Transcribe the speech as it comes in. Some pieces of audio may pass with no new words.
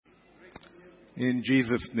In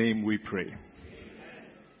Jesus' name we pray.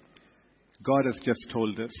 God has just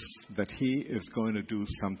told us that He is going to do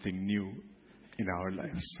something new in our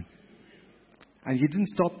lives. And He didn't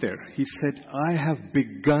stop there. He said, I have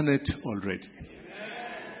begun it already.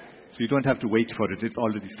 So you don't have to wait for it. It's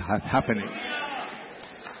already happening.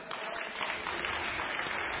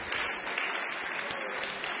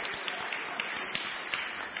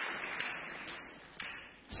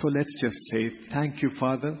 So let's just say, thank you,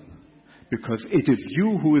 Father, because it is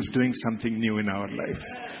you who is doing something new in our life.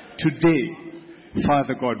 Today,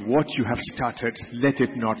 Father God, what you have started, let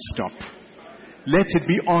it not stop. Let it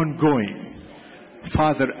be ongoing.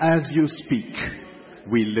 Father, as you speak,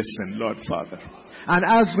 we listen, Lord Father. And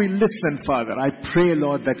as we listen, Father, I pray,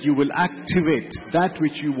 Lord, that you will activate that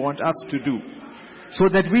which you want us to do, so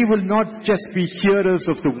that we will not just be hearers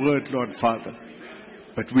of the word, Lord Father,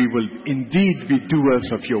 but we will indeed be doers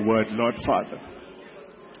of your word, Lord Father.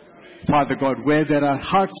 Father God, where there are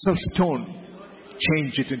hearts of stone,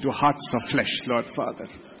 change it into hearts of flesh, Lord Father.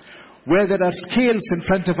 Where there are scales in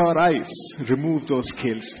front of our eyes, remove those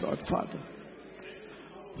scales, Lord Father.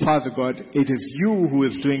 Father God, it is you who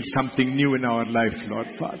is doing something new in our life, Lord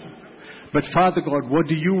Father. But Father God, what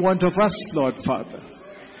do you want of us, Lord Father?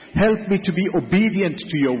 Help me to be obedient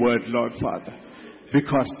to your word, Lord Father.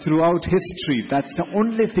 Because throughout history, that's the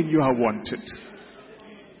only thing you have wanted.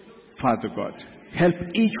 Father God, help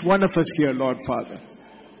each one of us here, Lord Father,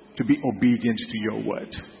 to be obedient to your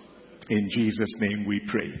word. In Jesus' name we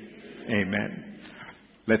pray. Amen.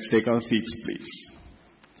 Let's take our seats, please.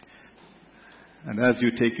 And as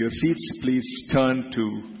you take your seats, please turn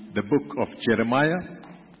to the book of Jeremiah,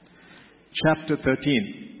 chapter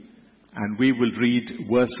 13, and we will read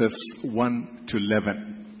verses 1 to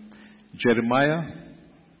 11. Jeremiah,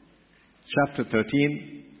 chapter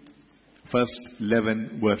 13, first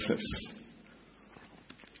 11 verses.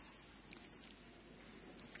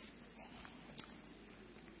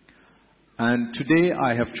 And today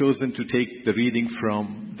I have chosen to take the reading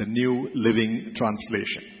from the New Living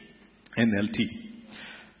Translation, NLT.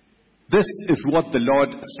 This is what the Lord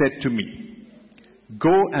said to me.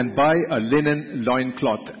 Go and buy a linen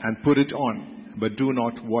loincloth and put it on, but do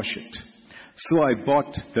not wash it. So I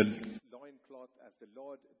bought the loincloth as the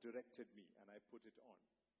Lord directed me, and I put it on.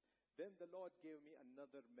 Then the Lord gave me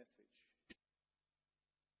another message.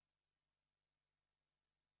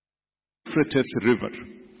 Euphrates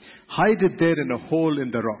River. Hide it there in a hole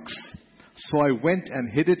in the rocks. So I went and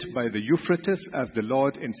hid it by the Euphrates as the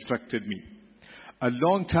Lord instructed me. A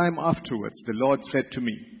long time afterwards, the Lord said to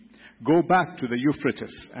me, go back to the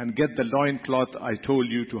Euphrates and get the loincloth I told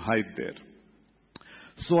you to hide there.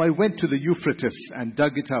 So I went to the Euphrates and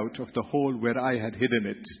dug it out of the hole where I had hidden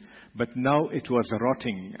it, but now it was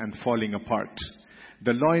rotting and falling apart.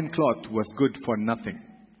 The loincloth was good for nothing.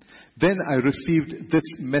 Then I received this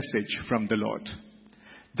message from the Lord.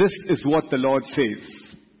 This is what the Lord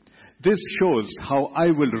says. This shows how I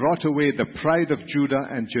will rot away the pride of Judah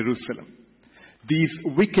and Jerusalem. These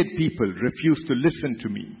wicked people refuse to listen to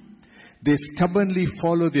me. They stubbornly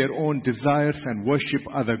follow their own desires and worship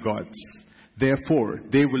other gods. Therefore,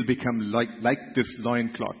 they will become like this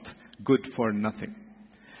loincloth, good for nothing.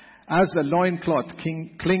 As a loincloth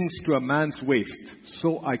clings to a man's waist,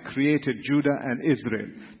 so I created Judah and Israel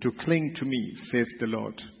to cling to me, says the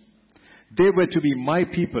Lord. They were to be my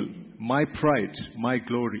people, my pride, my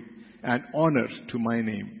glory, and honor to my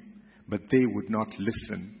name, but they would not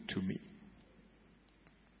listen to me.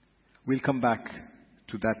 We'll come back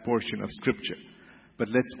to that portion of Scripture, but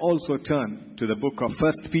let's also turn to the book of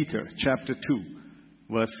 1 Peter, chapter 2,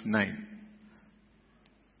 verse 9.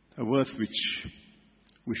 A verse which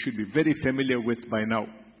we should be very familiar with by now.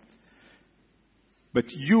 But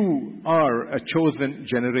you are a chosen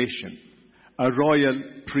generation, a royal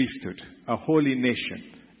priesthood, a holy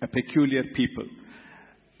nation, a peculiar people,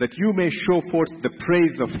 that you may show forth the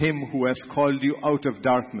praise of Him who has called you out of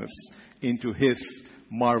darkness into His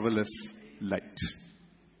marvelous light.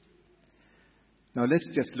 Now let's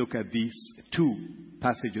just look at these two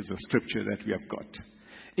passages of Scripture that we have got.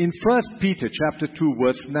 In 1 Peter chapter 2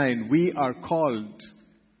 verse 9, we are called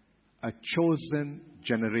a chosen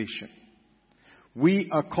generation. We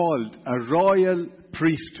are called a royal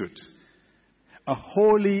priesthood, a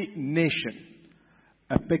holy nation,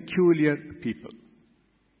 a peculiar people.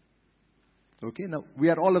 Okay, now we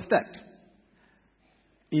are all of that.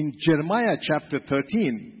 In Jeremiah chapter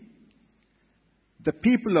 13, the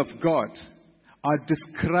people of God are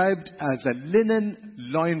described as a linen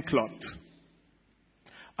loincloth.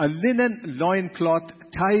 A linen loincloth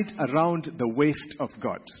tied around the waist of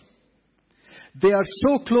God. They are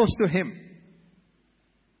so close to Him.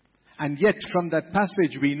 And yet from that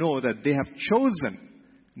passage we know that they have chosen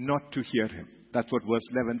not to hear him. That's what verse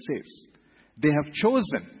 11 says. They have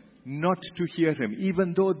chosen not to hear him,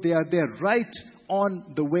 even though they are there right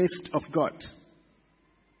on the waist of God.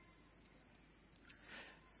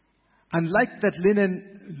 And like that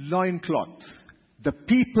linen loincloth, the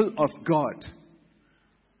people of God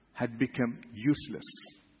had become useless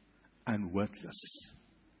and worthless.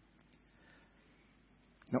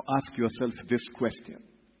 Now ask yourself this question.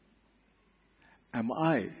 Am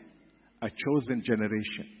I a chosen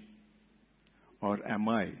generation, or am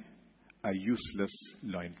I a useless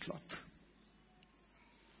loincloth?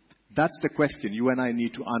 That's the question you and I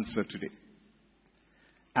need to answer today.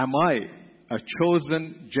 Am I a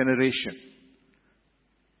chosen generation?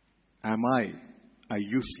 Am I a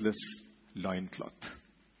useless loincloth?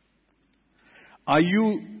 Are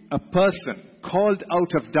you a person called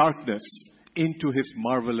out of darkness into his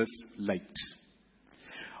marvelous light?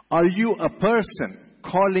 Are you a person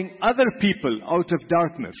calling other people out of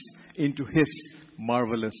darkness into his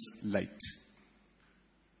marvelous light?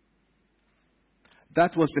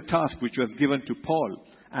 That was the task which was given to Paul,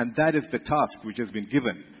 and that is the task which has been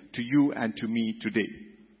given to you and to me today.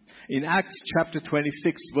 In Acts chapter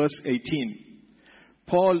 26, verse 18,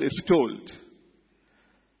 Paul is told,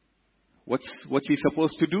 what's he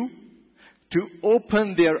supposed to do? To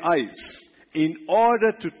open their eyes in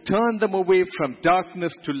order to turn them away from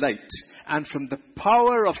darkness to light and from the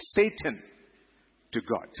power of Satan to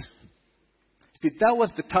God. See, that was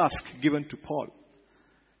the task given to Paul.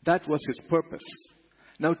 That was his purpose.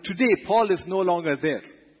 Now today, Paul is no longer there.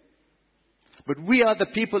 But we are the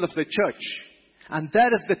people of the church. And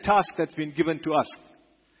that is the task that's been given to us.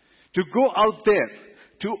 To go out there,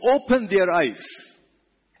 to open their eyes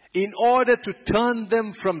in order to turn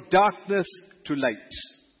them from darkness to light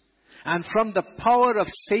and from the power of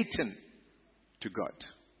Satan to God.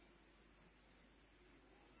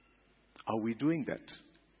 Are we doing that?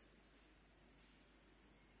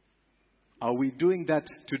 Are we doing that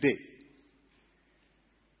today?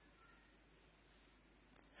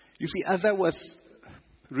 You see, as I was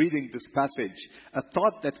reading this passage, a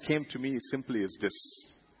thought that came to me simply is this.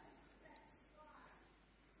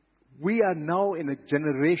 We are now in a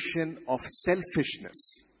generation of selfishness.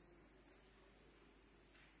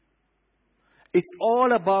 It's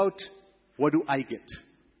all about, what do I get?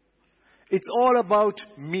 It's all about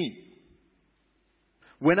me.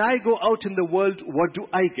 When I go out in the world, what do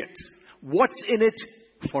I get? What's in it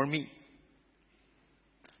for me?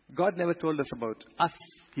 God never told us about us.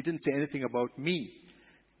 He didn't say anything about me.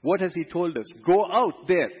 What has He told us? Go out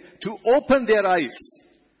there to open their eyes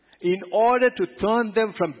in order to turn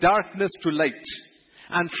them from darkness to light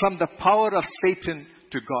and from the power of Satan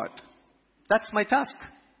to God. That's my task.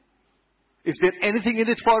 Is there anything in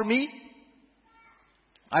it for me?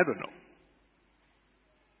 I don't know.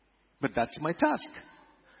 But that's my task.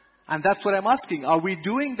 And that's what I'm asking. Are we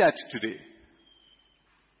doing that today?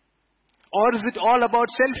 Or is it all about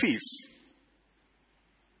selfies?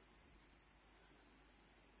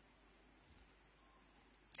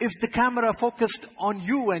 Is the camera focused on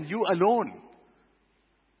you and you alone?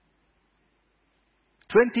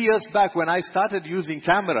 20 years back when I started using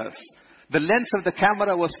cameras, the lens of the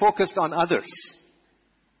camera was focused on others.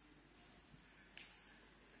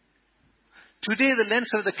 Today the lens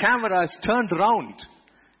of the camera is turned around.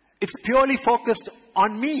 It's purely focused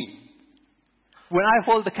on me when I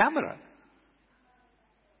hold the camera.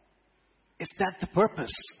 Is that the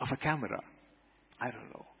purpose of a camera? I don't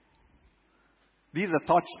know. These are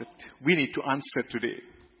thoughts that we need to answer today.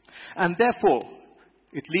 And therefore,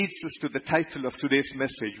 it leads us to the title of today's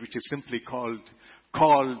message, which is simply called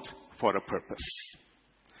for a Purpose.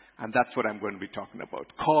 And that's what I'm going to be talking about.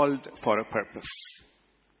 Called for a Purpose.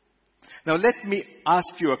 Now let me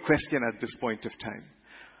ask you a question at this point of time.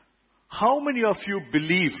 How many of you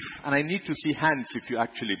believe, and I need to see hands if you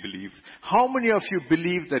actually believe, how many of you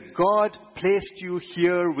believe that God placed you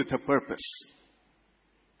here with a purpose?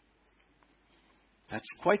 That's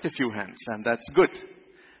quite a few hands, and that's good.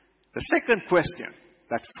 The second question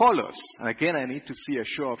that follows, and again I need to see a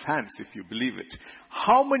show of hands if you believe it.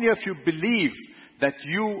 How many of you believe that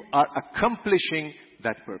you are accomplishing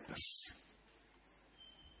that purpose?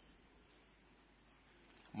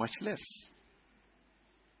 Much less.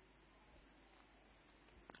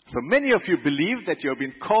 So many of you believe that you have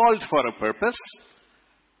been called for a purpose,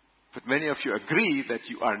 but many of you agree that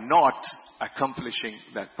you are not accomplishing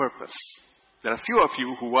that purpose. There are few of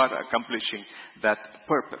you who are accomplishing that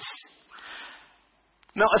purpose.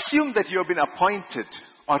 Now assume that you have been appointed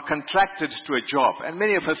or contracted to a job, and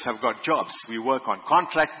many of us have got jobs. We work on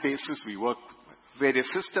contract basis, we work various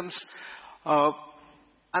systems.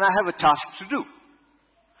 and I have a task to do.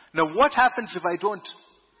 Now, what happens if I don't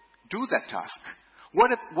do that task?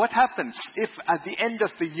 What happens if at the end of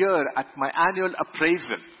the year, at my annual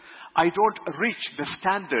appraisal, I don't reach the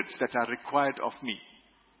standards that are required of me?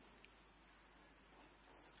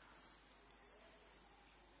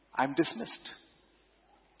 I'm dismissed.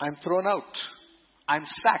 I'm thrown out. I'm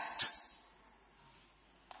sacked.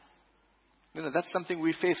 That's something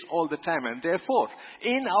we face all the time. And therefore,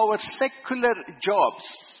 in our secular jobs,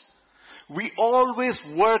 we always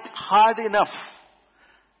work hard enough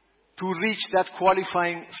to reach that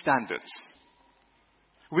qualifying standards.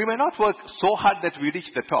 We may not work so hard that we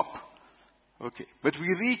reach the top. Okay. But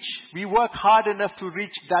we work hard enough to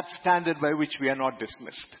reach that standard by which we are not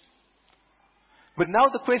dismissed. But now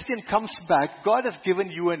the question comes back, God has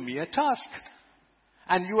given you and me a task.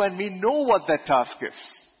 And you and me know what that task is.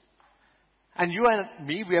 And you and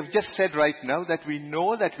me, we have just said right now that we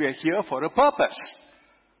know that we are here for a purpose.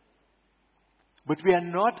 But we are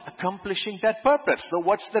not accomplishing that purpose. So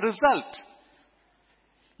what's the result?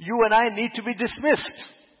 You and I need to be dismissed,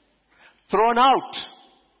 thrown out.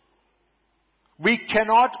 We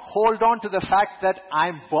cannot hold on to the fact that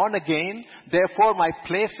I'm born again, therefore my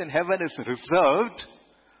place in heaven is reserved.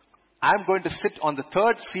 I'm going to sit on the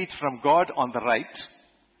third seat from God on the right.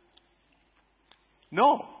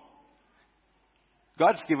 No.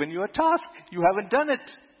 God's given you a task. You haven't done it.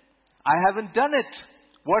 I haven't done it.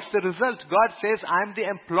 What's the result? God says, I'm the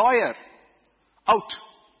employer. Out.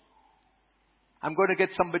 I'm going to get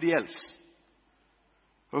somebody else.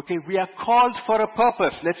 Okay, we are called for a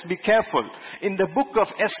purpose. Let's be careful. In the book of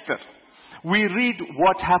Esther, we read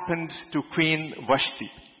what happened to Queen Vashti.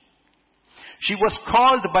 She was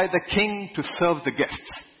called by the king to serve the guests.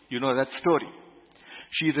 You know that story.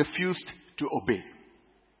 She refused to obey.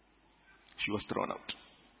 She was thrown out.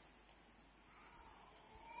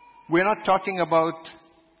 We're not talking about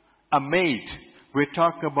a maid. We're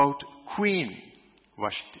talking about Queen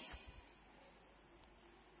Vashti.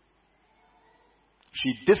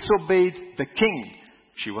 She disobeyed the king.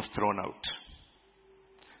 She was thrown out.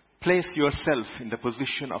 Place yourself in the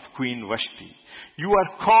position of Queen Vashti. You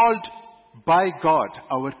are called by God,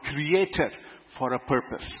 our Creator, for a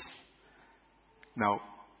purpose. Now,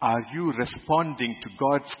 are you responding to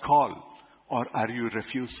God's call, or are you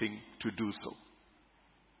refusing to do so?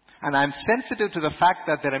 And I'm sensitive to the fact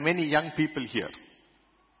that there are many young people here.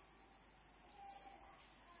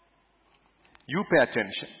 You pay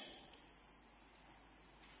attention.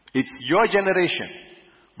 It's your generation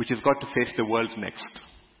which has got to face the world next.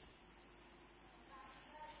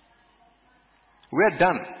 We're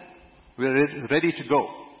done. We're ready to go.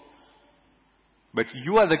 But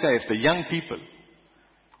you are the guys, the young people.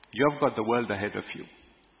 You have got the world ahead of you.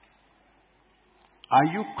 Are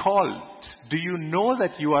you called? Do you know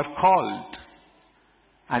that you are called?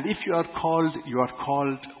 And if you are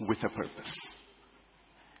called with a purpose.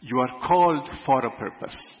 You are called for a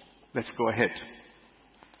purpose. Let's go ahead.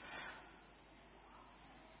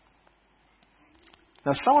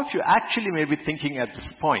 Now, some of you actually may be thinking at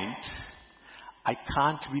this point, I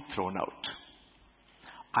can't be thrown out.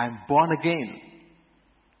 I'm born again.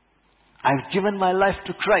 I've given my life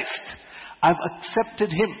to Christ. I've accepted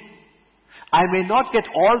Him. I may not get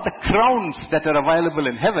all the crowns that are available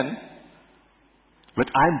in heaven, but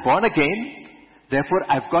I'm born again. Therefore,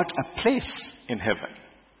 I've got a place in heaven.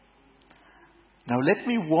 Now, let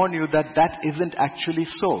me warn you that that isn't actually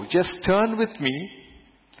so. Just turn with me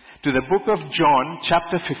to the book of John,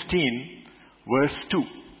 chapter 15, verse 2.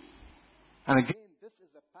 And again, this is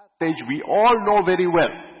a passage we all know very well.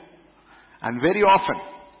 And very often,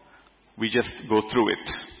 we just go through it.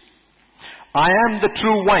 I am the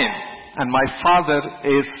true wine, and my Father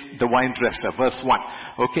is the vine dresser. Verse 1.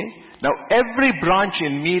 Okay? Now, every branch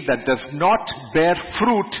in me that does not bear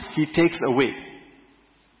fruit, He takes away.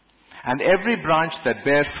 And every branch that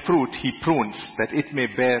bears fruit, He prunes, that it may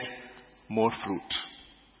bear more fruit.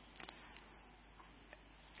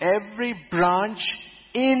 Every branch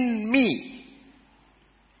in me.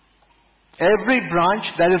 Every branch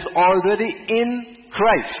that is already in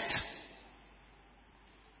Christ,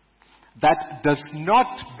 that does not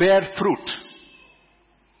bear fruit,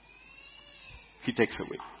 He takes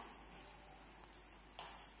away.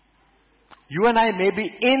 You and I may be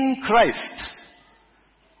in Christ,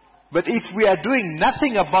 but if we are doing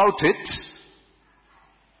nothing about it,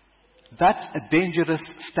 that's a dangerous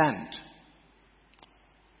stand.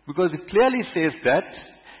 Because it clearly says that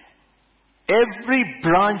every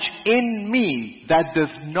branch in me that does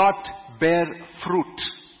not bear fruit,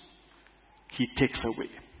 He takes away.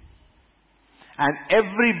 And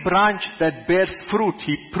every branch that bears fruit,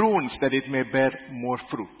 He prunes that it may bear more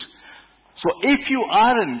fruit. So if you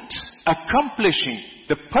aren't accomplishing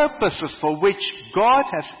the purposes for which God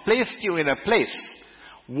has placed you in a place,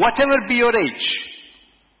 whatever be your age,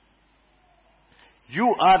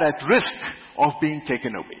 you are at risk of being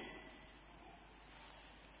taken away.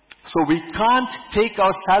 So we can't take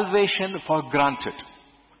our salvation for granted.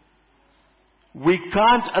 We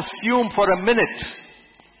can't assume for a minute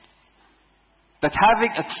that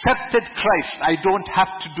having accepted Christ, I don't have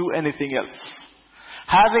to do anything else.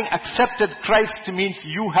 Having accepted Christ means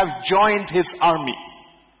you have joined His army.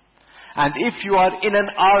 And if you are in an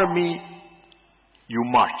army, you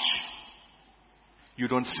march. You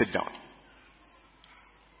don't sit down.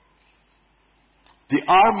 The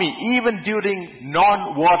army, even during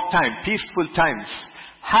non-war time, peaceful times,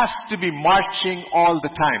 has to be marching all the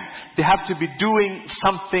time. They have to be doing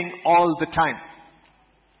something all the time.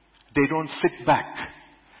 They don't sit back.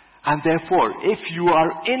 And therefore, if you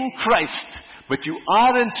are in Christ, but you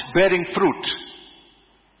aren't bearing fruit,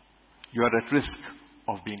 you are at risk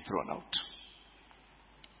of being thrown out.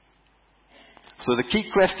 So the key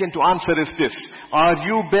question to answer is this: are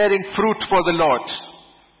you bearing fruit for the Lord?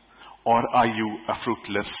 Or are you a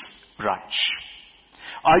fruitless branch?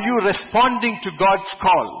 Are you responding to God's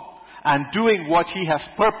call and doing what He has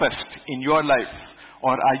purposed in your life?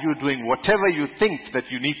 Or are you doing whatever you think that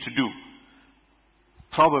you need to do?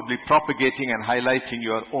 Probably propagating and highlighting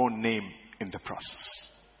your own name in the process.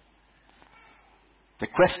 The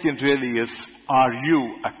question really is, are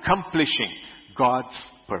you accomplishing God's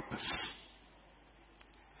purpose?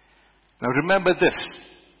 Now remember this: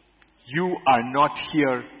 you are not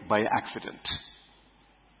here by accident.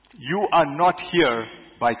 You are not here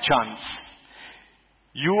by chance.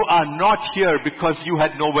 You are not here because you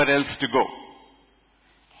had nowhere else to go.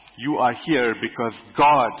 You are here because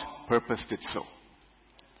God purposed it so.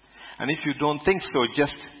 And if you don't think so,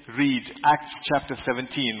 just read Acts chapter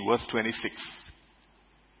 17, verse 26.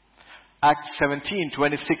 Acts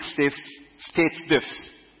 17:26 states this: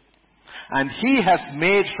 and He has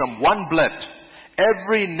made from one blood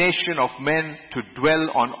every nation of men to dwell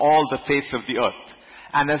on all the face of the earth,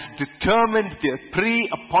 and has determined their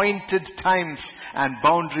pre-appointed times and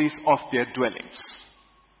boundaries of their dwellings.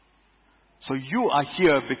 So you are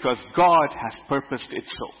here because God has purposed it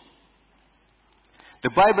so. The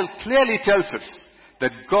Bible clearly tells us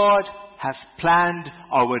that God has planned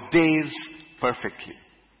our days perfectly.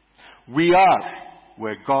 We are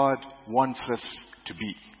where God wants us to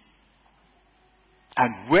be.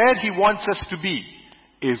 And where He wants us to be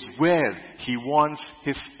is where He wants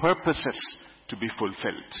His purposes to be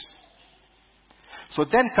fulfilled. So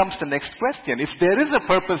then comes the next question. If there is a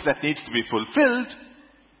purpose that needs to be fulfilled,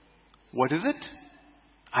 what is it?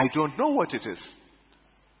 I don't know what it is.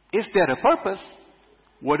 Is there a purpose?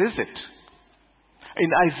 What is it? In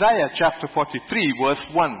Isaiah chapter 43, verse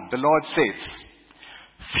 1, the Lord says,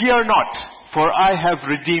 fear not, for I have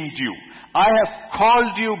redeemed you. I have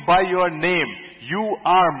called you by your name. You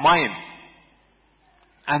are mine.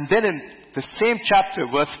 And then in the same chapter,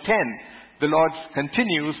 verse 10, the Lord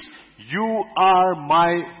continues, you are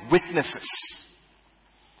my witnesses.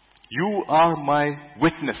 You are my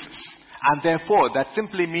witnesses. And therefore, that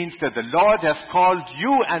simply means that the Lord has called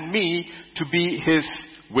you and me to be His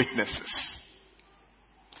witnesses.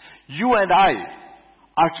 You and I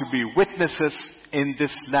are to be witnesses in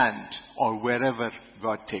this land or wherever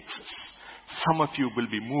God takes us. Some of you will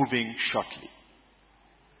be moving shortly.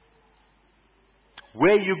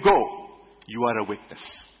 Where you go, you are a witness.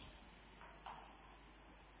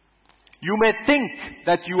 You may think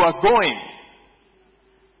that you are going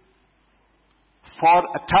for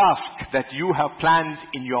a task that you have planned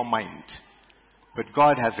in your mind. But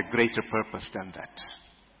God has a greater purpose than that.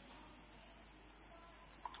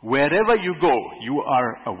 Wherever you go, you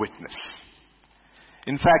are a witness.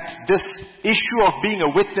 In fact, this issue of being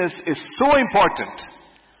a witness is so important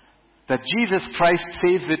that Jesus Christ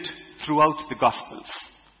says it throughout the Gospels.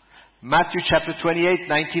 Matthew chapter 28,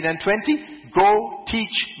 19 and 20, go,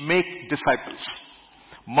 teach, make disciples.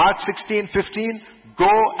 Mark 16, 15, go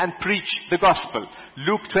and preach the gospel.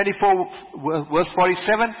 Luke 24, verse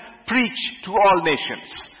 47, preach to all nations.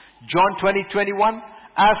 John 20, 21,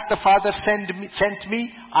 as the Father sent me,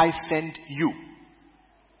 I send you.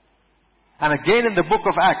 And again in the book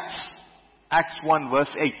of Acts, Acts 1, verse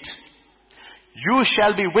 8, you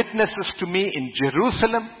shall be witnesses to me in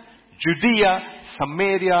Jerusalem, Judea,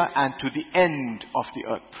 Samaria, and to the end of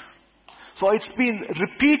the earth. So it's been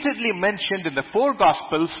repeatedly mentioned in the four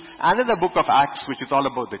Gospels and in the book of Acts, which is all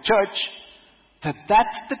about the church, that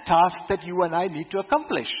that's the task that you and I need to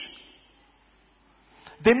accomplish.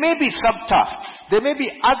 There may be subtasks. There may be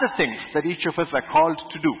other things that each of us are called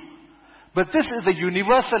to do. But this is a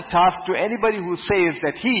universal task to anybody who says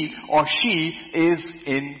that he or she is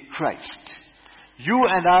in Christ. You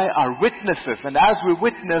and I are witnesses, and as we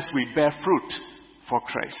witness, we bear fruit for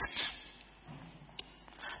Christ.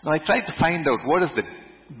 Now I tried to find out what is the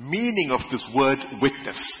meaning of this word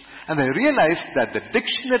witness. And I realized that the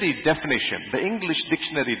dictionary definition, the English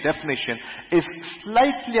dictionary definition, is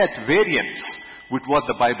slightly at variance with what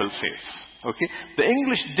the Bible says. Okay? The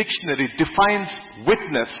English dictionary defines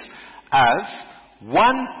witness as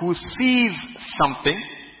one who sees something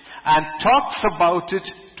and talks about it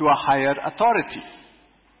to a higher authority.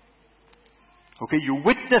 Okay, you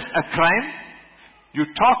witness a crime, you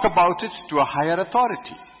talk about it to a higher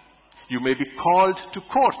authority. You may be called to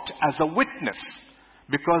court as a witness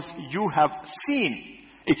because you have seen.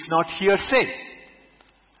 It's not hearsay.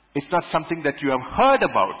 It's not something that you have heard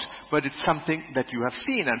about, but it's something that you have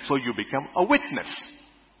seen, and so you become a witness.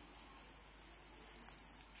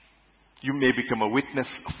 You may become a witness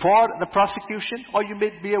for the prosecution, or you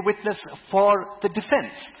may be a witness for the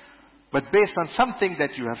defense. But based on something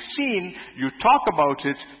that you have seen, you talk about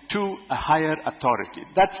it to a higher authority.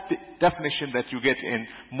 That's the definition that you get in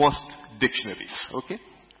most dictionaries. Okay?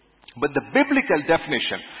 But the biblical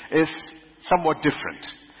definition is somewhat different.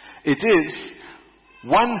 It is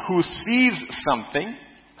one who sees something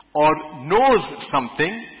or knows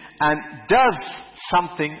something and does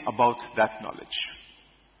something about that knowledge.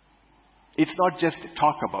 It's not just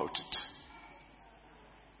talk about it.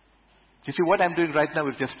 You see, what I'm doing right now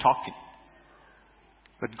is just talking.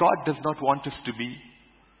 But God does not want us to be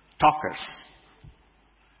talkers.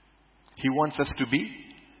 He wants us to be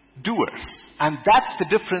doers. And that's the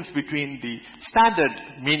difference between the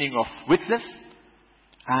standard meaning of witness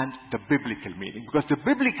and the biblical meaning. Because the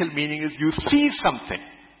biblical meaning is you see something.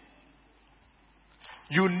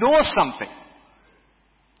 You know something.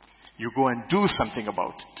 You go and do something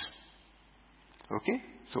about it. Okay?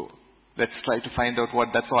 So, let's try to find out what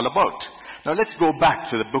that's all about. Now let's go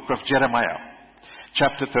back to the book of Jeremiah,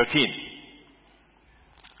 chapter 13.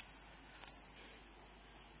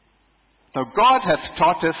 Now God has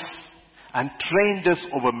taught us and trained us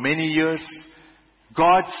over many years.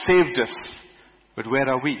 God saved us. But where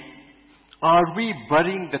are we? Are we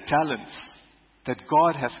burying the talents that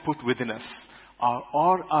God has put within us?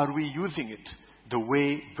 Or are we using it the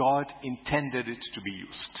way God intended it to be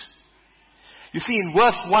used? You see, in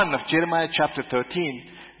verse 1 of Jeremiah chapter 13,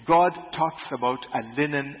 God talks about a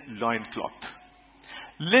linen loincloth.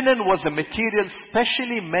 Linen was a material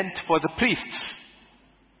specially meant for the priests.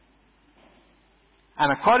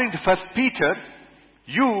 And according to 1 Peter,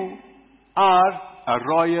 you are a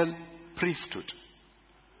royal priesthood.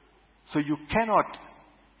 So you cannot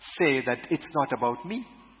say that it's not about me.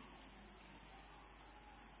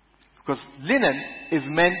 Because linen is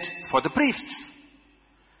meant for the priests.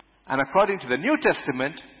 And according to the New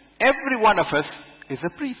Testament, every one of us is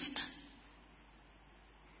a priest.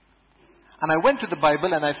 And I went to the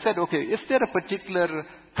Bible and I said, okay, is there a particular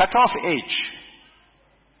cutoff age?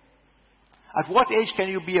 At what age can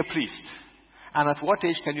you be a priest? And at what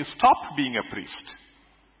age can you stop being a priest?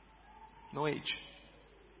 No age.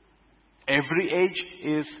 Every age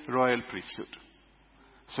is royal priesthood.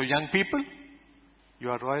 So young people, you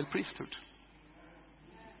are royal priesthood.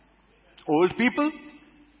 Old people,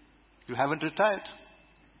 you haven't retired.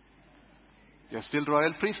 You're still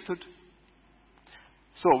royal priesthood.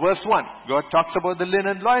 So verse 1, God talks about the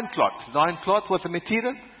linen loincloth. Loincloth was a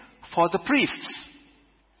material for the priests.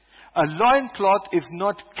 A loincloth is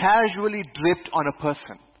not casually draped on a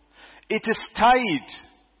person. It is tied.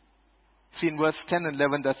 See in verse 10 and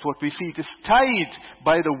 11, that's what we see. It is tied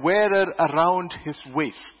by the wearer around his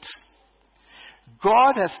waist.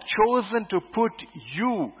 God has chosen to put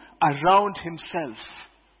you around himself.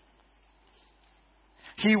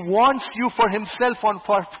 He wants you for himself and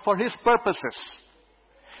for his purposes.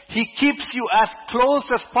 He keeps you as close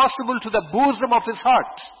as possible to the bosom of his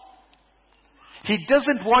heart. He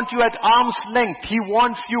doesn't want you at arm's length. He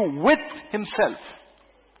wants you with himself.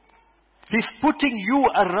 He's putting you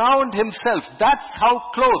around himself. That's how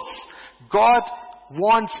close God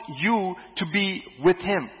wants you to be with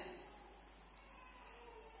him.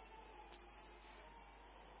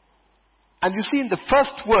 And you see in the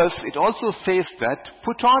first verse, it also says that,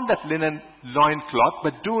 put on that linen loincloth,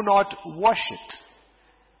 but do not wash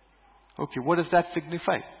it. Okay, what does that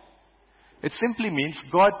signify? It simply means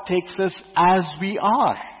God takes us as we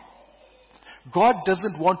are. God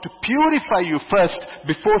doesn't want to purify you first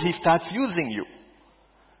before he starts using you.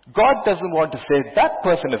 God doesn't want to say, that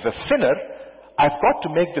person is a sinner. I've got to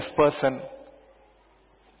make this person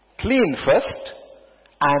clean first,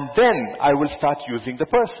 and then I will start using the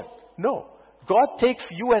person. No. God takes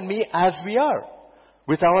you and me as we are,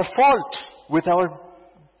 with our faults, with our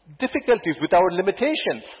difficulties, with our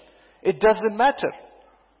limitations. It doesn't matter.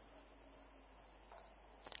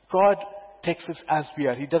 God takes us as we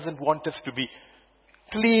are. He doesn't want us to be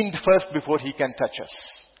cleaned first before He can touch us.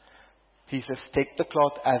 He says, take the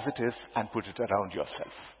cloth as it is and put it around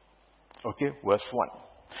yourself. Okay, verse 1.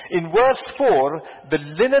 In verse 4, the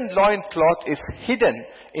linen loincloth is hidden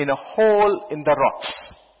in a hole in the rocks.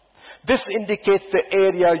 This indicates the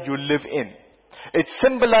area you live in. It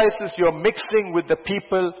symbolizes your mixing with the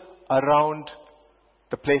people around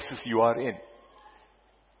the places you are in.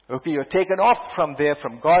 Okay, you're taken off from there,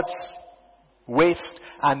 from God's waist,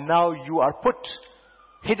 and now you are put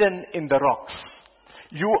hidden in the rocks.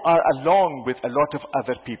 You are along with a lot of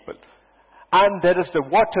other people. And there is the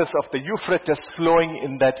waters of the Euphrates flowing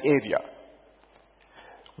in that area.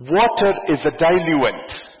 Water is a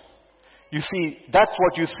diluent. You see, that's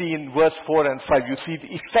what you see in verse 4 and 5. You see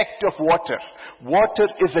the effect of water. Water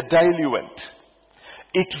is a diluent.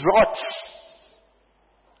 It rots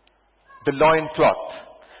the loincloth.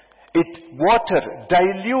 Water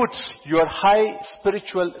dilutes your high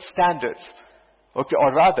spiritual standards. Okay,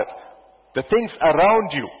 or rather, the things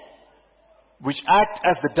around you, which act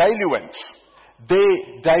as the diluents,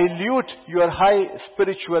 they dilute your high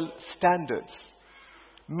spiritual standards.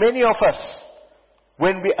 Many of us,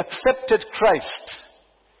 when we accepted Christ,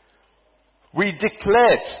 we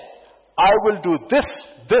declared, I will do this,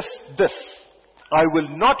 this, this. I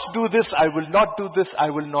will not do this, I will not do this, I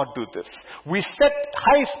will not do this. We set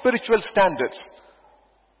high spiritual standards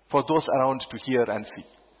for those around to hear and see.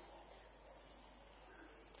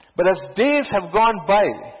 But as days have gone by,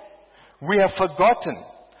 we have forgotten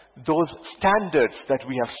those standards that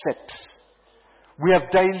we have set. We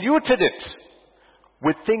have diluted it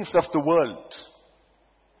with things of the world.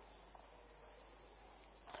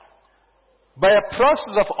 By a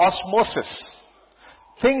process of osmosis,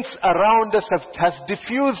 things around us has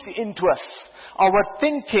diffused into us. Our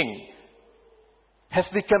thinking has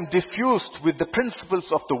become diffused with the principles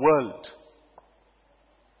of the world.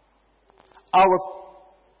 Our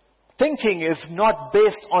thinking is not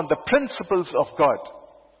based on the principles of God.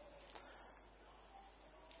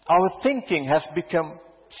 Our thinking has become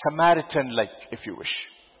Samaritan-like, if you wish.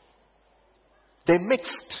 They mixed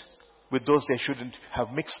with those they shouldn't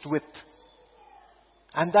have mixed with.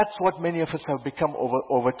 And that's what many of us have become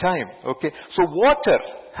over time. Okay, so water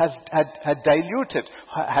had diluted,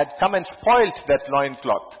 had come and spoiled that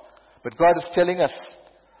loincloth. But God is telling us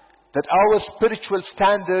that our spiritual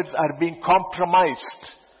standards are being compromised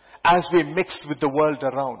as we mix with the world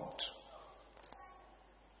around.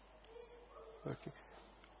 Okay.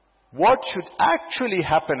 What should actually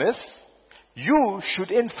happen is, you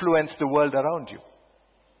should influence the world around you.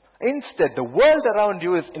 Instead, the world around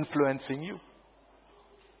you is influencing you.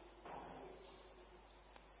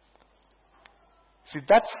 See,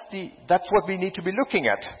 that's what we need to be looking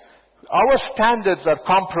at. Our standards are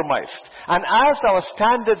compromised. And as our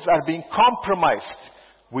standards are being compromised,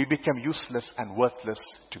 we become useless and worthless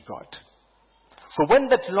to God. So when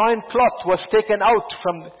that loincloth was taken out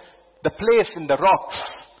from the place in the rocks,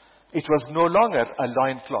 it was no longer a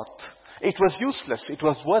loincloth. It was useless. It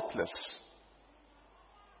was worthless.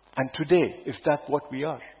 And today, is that what we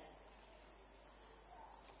are?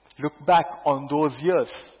 Look back on those years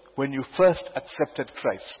when you first accepted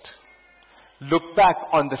Christ. Look back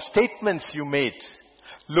on the statements you made.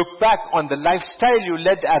 Look back on the lifestyle you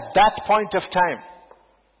led at that point of time.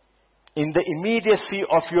 In the immediacy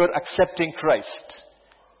of your accepting Christ.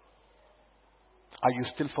 Are you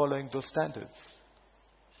still following those standards?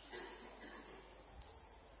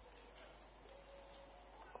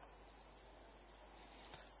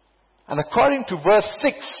 And according to verse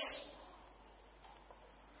 6,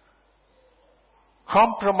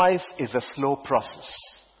 compromise is a slow process.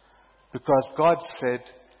 Because God said,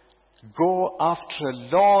 go after a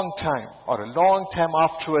long time, or a long time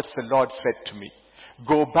afterwards the Lord said to me,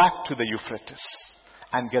 go back to the Euphrates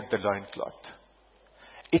and get the loincloth.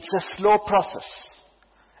 It's a slow process.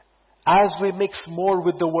 As we mix more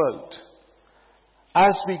with the world,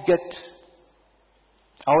 as we get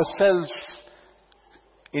ourselves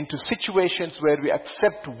into situations where we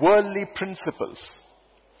accept worldly principles.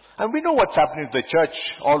 And we know what's happening to the church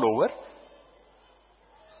all over.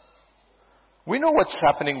 We know what's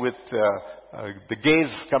happening with the gays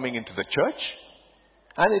coming into the church.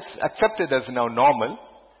 And it's accepted as now normal.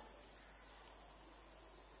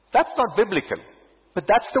 That's not biblical. But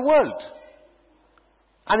that's the world.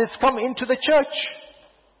 And it's come into the church.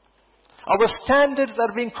 Our standards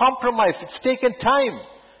are being compromised. It's taken time.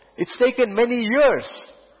 It's taken many years.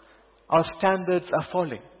 Our standards are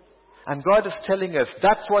falling. And God is telling us,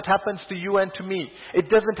 that's what happens to you and to me. It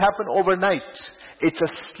doesn't happen overnight. It's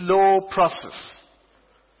a slow process.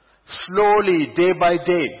 Slowly, day by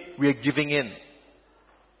day, we are giving in.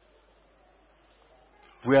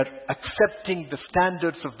 We are accepting the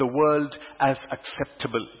standards of the world as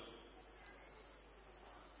acceptable.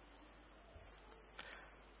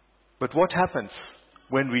 But what happens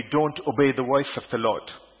when we don't obey the voice of the Lord?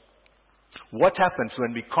 What happens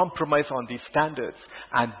when we compromise on these standards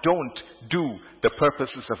and don't do the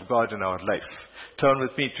purposes of God in our life? Turn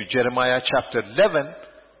with me to Jeremiah chapter 11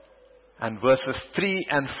 and verses 3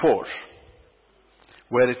 and 4,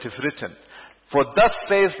 where it is written, "For thus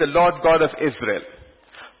says the Lord God of Israel,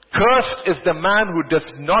 cursed is the man who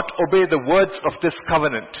does not obey the words of this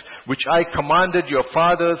covenant, which I commanded your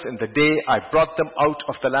fathers in the day I brought them out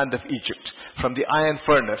of the land of Egypt, from the iron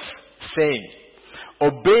furnace, saying,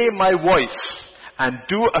 obey my voice and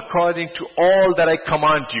do according to all that I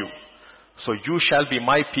command you. So you shall be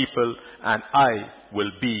my people and I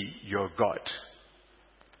will be your God."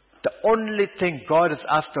 The only thing God has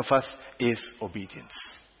asked of us is obedience.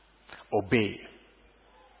 Obey.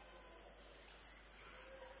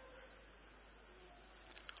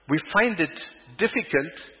 We find it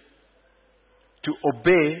difficult to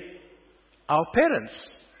obey our parents.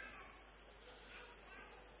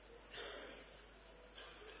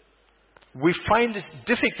 We found it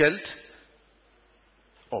difficult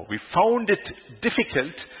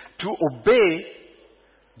to obey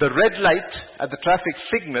the red light at the traffic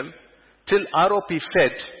signal till ROP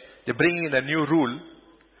said they're bringing in a new rule.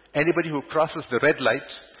 Anybody who crosses the red light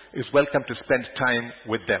is welcome to spend time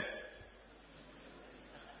with them.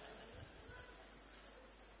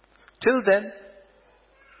 Till then,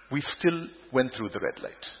 we still went through the red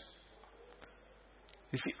light.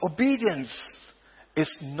 You see, obedience is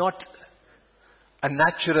not a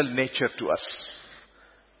natural nature to us.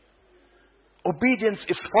 Obedience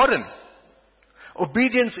is foreign.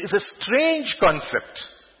 Obedience is a strange concept.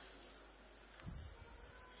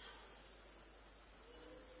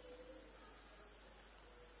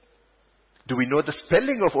 Do we know the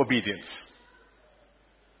spelling of obedience?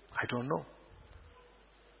 I don't know.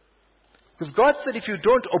 Because God said, if you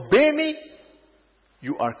don't obey me,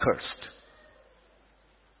 you are cursed.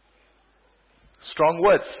 Strong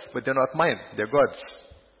words, but they're not mine. They're God's.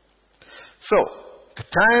 So, the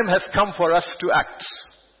time has come for us to act.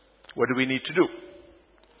 What do we need to do?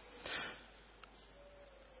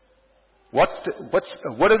 What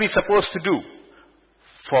are we supposed to do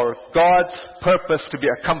for God's purpose to be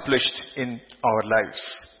accomplished in our lives?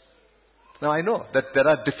 Now, I know that there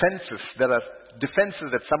are defenses. There are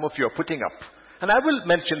defenses that some of you are putting up. And I will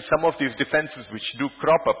mention some of these defenses which do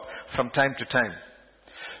crop up from time to time.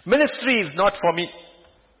 Ministry is not for me.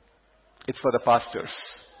 It's for the pastors.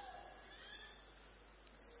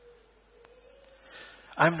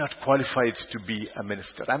 I'm not qualified to be a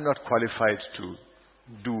minister. I'm not qualified to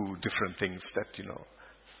do different things that,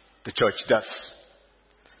 the church does.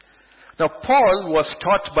 Now, Paul was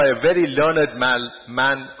taught by a very learned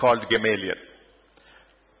man called Gamaliel.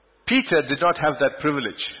 Peter did not have that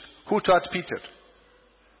privilege. Who taught Peter?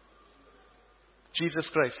 Jesus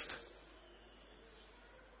Christ.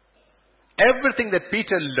 Everything that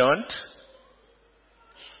Peter learnt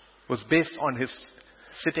was based on his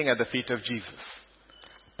sitting at the feet of Jesus.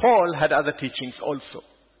 Paul had other teachings also.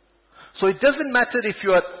 So it doesn't matter if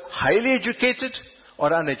you are highly educated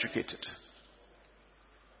or uneducated.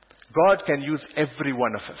 God can use every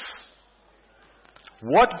one of us.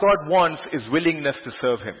 What God wants is willingness to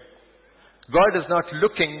serve Him. God is not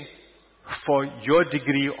looking for your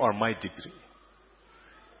degree or my degree.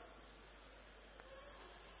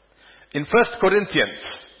 In 1 Corinthians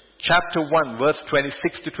chapter 1 verse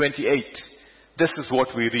 26 to 28, this is what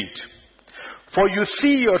we read. For you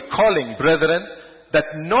see your calling, brethren, that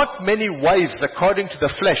not many wise according to the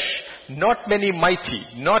flesh, not many mighty,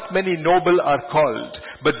 not many noble are called,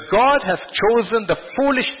 but God has chosen the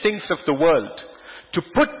foolish things of the world to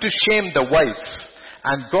put to shame the wise,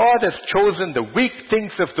 and God has chosen the weak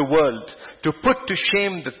things of the world to put to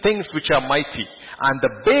shame the things which are mighty, and the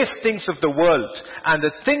base things of the world, and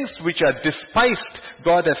the things which are despised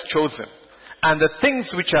God has chosen, and the things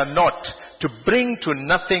which are not, to bring to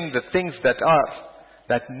nothing the things that are,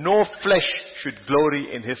 that no flesh should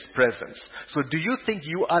glory in His presence. So do you think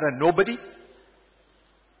you are a nobody?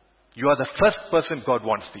 You are the first person God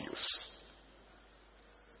wants to use.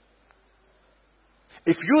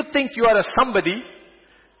 If you think you are a somebody,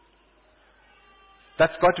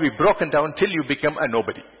 that's got to be broken down till you become a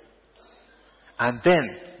nobody. And then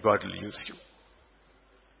God will use you.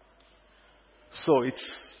 So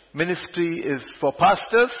ministry is for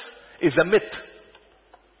pastors is a myth.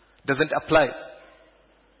 Doesn't apply.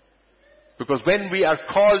 Because when we are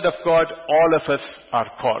called of God, all of us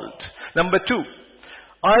are called. Number 2,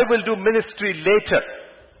 I will do ministry later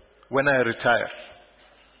when I retire.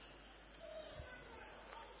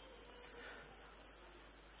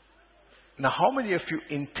 Now, how many of you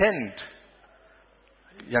intend,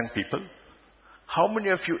 young people, how many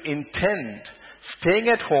of you intend staying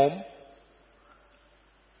at home,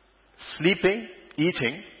 sleeping,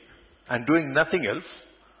 eating, and doing nothing else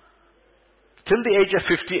till the age of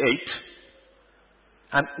 58,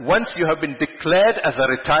 and once you have been declared as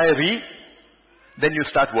a retiree, then you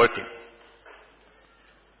start working?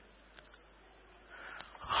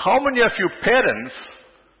 How many of you parents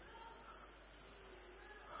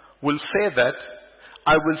will say that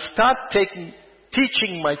I will start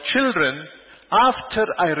teaching my children after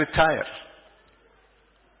I retire?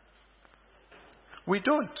 We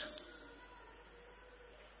don't.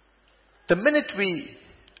 The minute we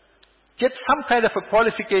get some kind of a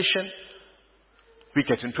qualification, we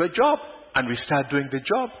get into a job and we start doing the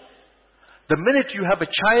job. The minute you have a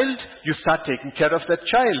child, you start taking care of that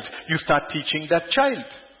child. You start teaching that child.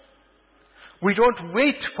 We don't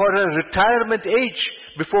wait for a retirement age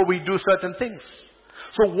before we do certain things.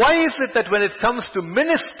 So why is it that when it comes to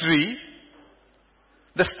ministry,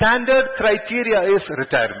 the standard criteria is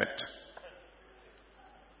retirement?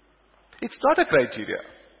 It's not a criteria.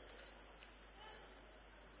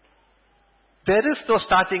 There is no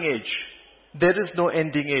starting age. There is no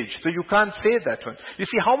ending age. So you can't say that one. You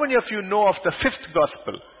see, how many of you know of the 5th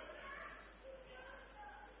gospel?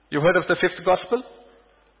 You heard of the 5th gospel?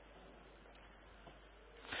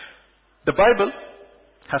 The Bible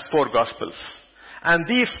has 4 gospels. And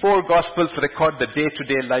these 4 gospels record the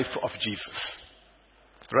day-to-day life of Jesus.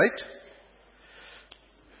 Right?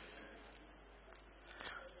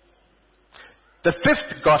 The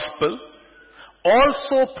 5th gospel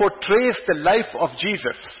also portrays the life of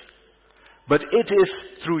Jesus, but it is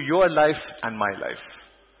through your life and my life.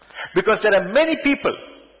 Because there are many people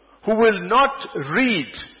who will not read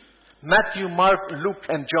Matthew, Mark, Luke,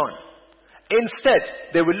 and John. Instead,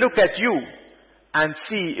 they will look at you and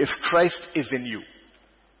see if Christ is in you.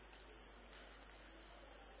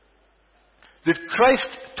 Did Christ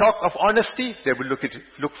talk of honesty? They will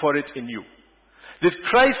look for it in you. Did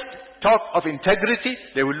Christ talk of integrity?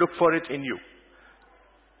 They will look for it in you.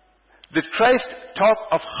 Did Christ talk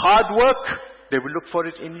of hard work? They will look for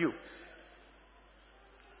it in you.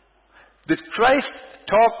 Did Christ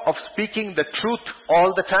talk of speaking the truth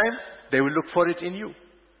all the time? They will look for it in you.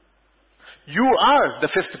 You are the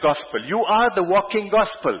 5th gospel. You are the walking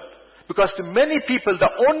gospel. Because to many people, the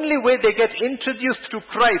only way they get introduced to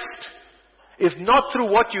Christ is not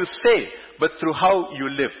through what you say, but through how you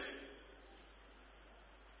live.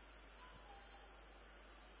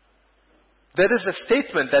 There is a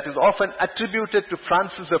statement that is often attributed to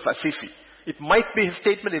Francis of Assisi. It might be his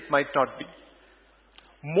statement, it might not be.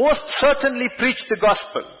 Most certainly preach the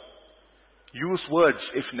gospel. Use words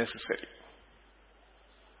if necessary.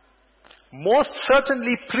 Most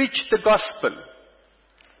certainly preach the gospel.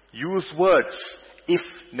 Use words if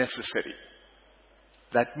necessary.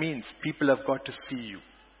 That means people have got to see you.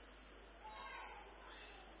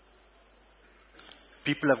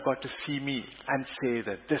 People have got to see me and say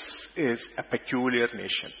that this is a peculiar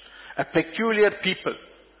nation, a peculiar people.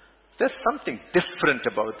 There's something different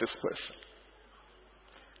about this person.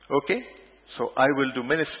 Okay? So I will do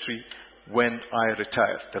ministry when I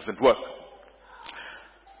retire. Doesn't work.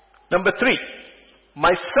 Number 3,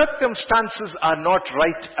 my circumstances are not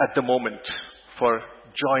right at the moment for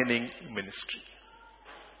joining ministry.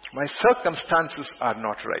 My circumstances are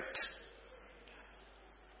not right.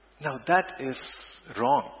 Now that is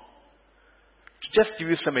wrong. To just give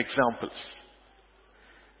you some examples.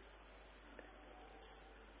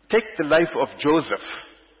 Take the life of Joseph.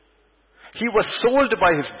 He was sold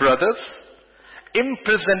by his brothers,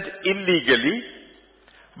 imprisoned illegally,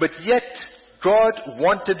 but yet God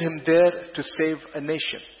wanted him there to save a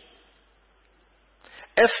nation.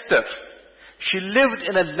 Esther, she lived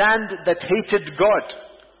in a land that hated God.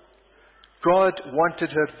 God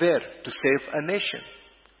wanted her there to save a nation.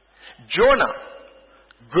 Jonah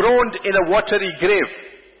groaned in a watery grave.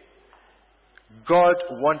 God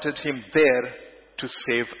wanted him there to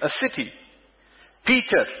save a city.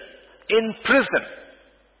 Peter in prison.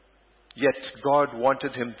 Yet God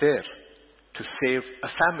wanted him there to save a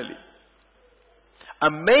family. A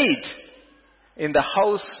maid in the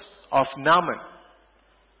house of Naaman.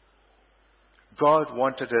 God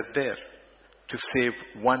wanted her there to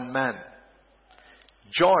save one man.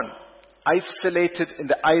 John, isolated in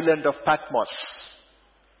the island of Patmos.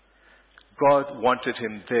 God wanted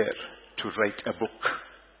him there to write a book.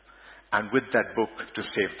 and with that book to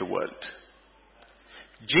save the world.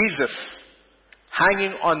 Jesus,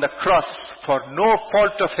 hanging on the cross for no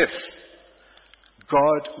fault of his,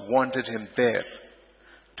 God wanted him there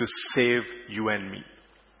to save you and me.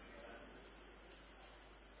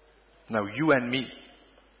 Now you and me,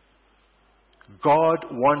 God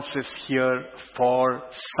wants us here for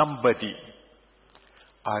somebody.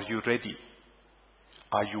 Are you ready?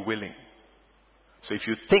 Are you willing? So if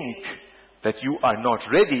you think that you are not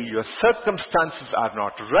ready, your circumstances are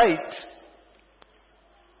not right,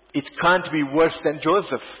 it can't be worse than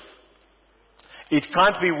Joseph. It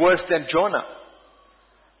can't be worse than Jonah.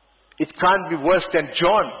 It can't be worse than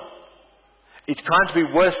John. It can't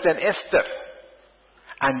be worse than Esther.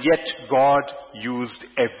 And yet God used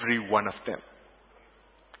every one of them.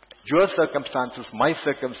 Your circumstances, my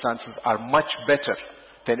circumstances are much better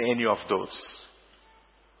than any of those.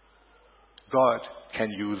 God can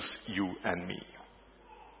use you and me.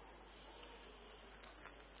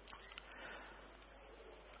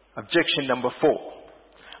 Objection number 4.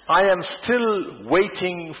 I am still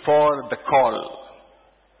waiting for the call.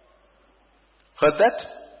 Heard that?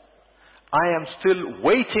 I am still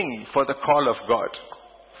waiting for the call of God.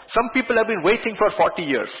 Some people have been waiting for 40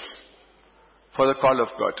 years for the call of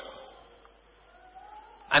God.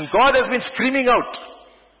 And God has been screaming out,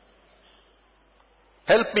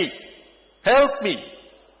 help me, help me.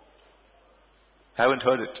 Haven't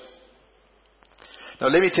heard it. Now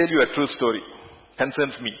let me tell you a true story.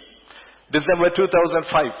 Concerns me. December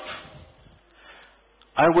 2005.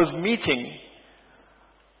 I was meeting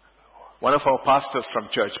one of our pastors from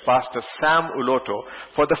church, Pastor Sam Uloto,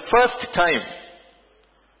 for the first time.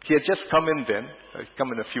 He had just come in then,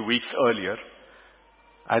 come in a few weeks earlier.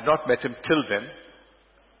 I had not met him till then.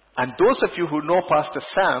 And those of you who know Pastor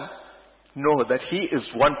Sam know that he is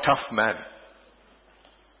one tough man.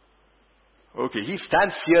 Okay, he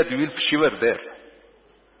stands here, you will shiver there.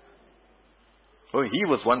 Oh, he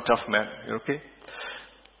was one tough man, okay?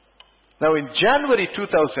 Now in January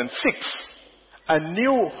 2006, a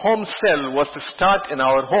new home cell was to start in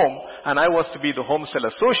our home, and I was to be the home cell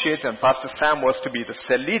associate, and Pastor Sam was to be the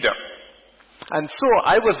cell leader. And so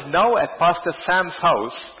I was now at Pastor Sam's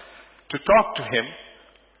house to talk to him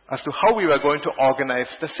as to how we were going to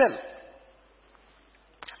organize the cell.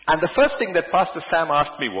 And the first thing that Pastor Sam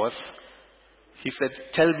asked me was, he said,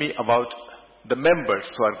 tell me about the members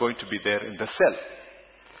who are going to be there in the cell.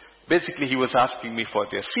 Basically, he was asking me for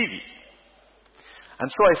their CV. And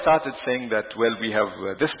so I started saying that, well, we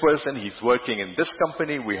have this person, he's working in this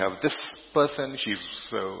company. We have this person,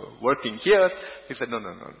 she's working here. He said, no,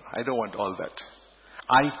 I don't want all that.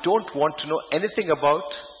 I don't want to know anything about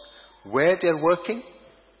where they're working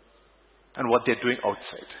and what they're doing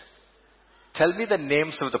outside. Tell me the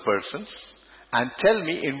names of the persons and tell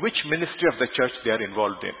me in which ministry of the church they are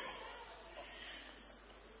involved in.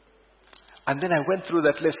 And then I went through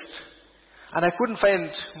that list, and I couldn't find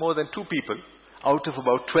more than 2 people out of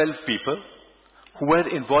about 12 people who were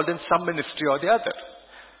involved in some ministry or the other.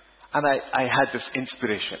 And I had this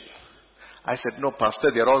inspiration. I said, no,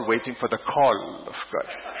 Pastor, they're all waiting for the call of God.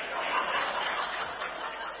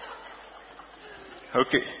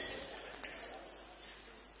 Okay.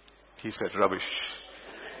 He said, rubbish.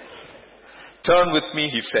 Turn with me,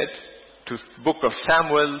 he said, to the book of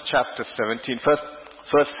Samuel, chapter 17.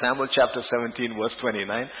 First Samuel, chapter 17, verse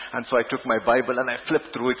 29. And so I took my Bible and I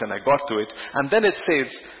flipped through it and I got to it. And then it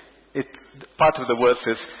says, part of the verse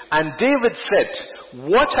is, and David said,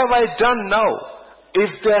 what have I done now? Is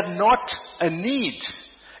there not a need?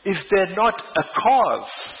 Is there not a cause?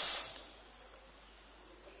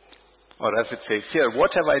 Or as it says here,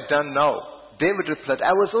 what have I done now? David replied,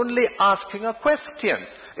 I was only asking a question.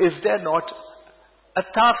 Is there not a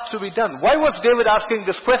task to be done? Why was David asking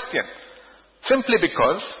this question? Simply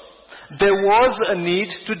because there was a need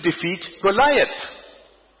to defeat Goliath.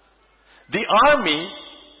 The army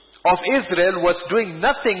of Israel was doing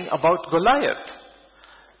nothing about Goliath.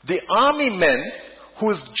 The army men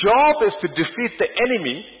whose job is to defeat the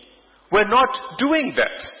enemy were not doing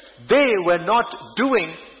that. They were not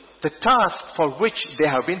doing the task for which they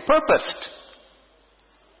have been purposed.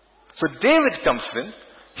 So David comes in.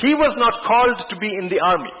 He was not called to be in the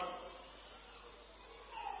army.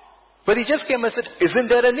 But he just came and said, isn't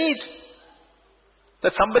there a need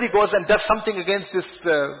that somebody goes and does something against this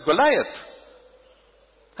Goliath?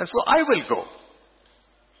 And so I will go.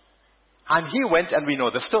 And he went, and we know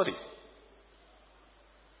the story.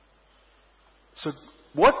 So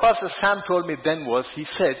what Pastor Sam told me then was, he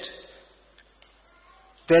said,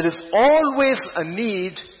 there is always a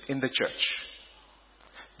need in the church.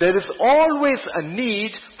 There is always a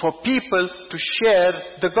need for people to share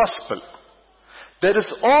the gospel. There is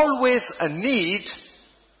always a need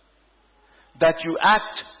that you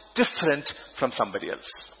act different from somebody else.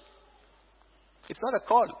 It's not a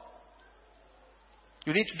call.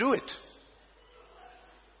 You need to do it.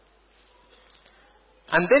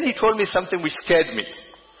 And then he told me something which scared me.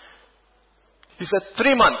 He said,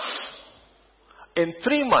 3 months. In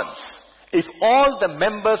 3 months, if all the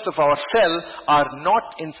members of our cell are not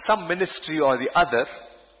in some ministry or the other,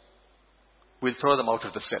 we'll throw them out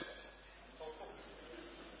of the cell.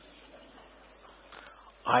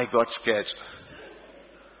 I got scared.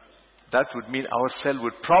 That would mean our cell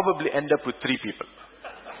would probably end up with 3 people.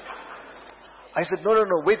 I said, no,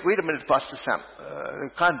 wait a minute, Pastor Sam.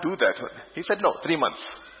 You can't do that. He said, no, 3 months.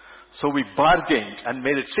 So we bargained and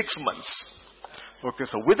made it 6 months. Okay,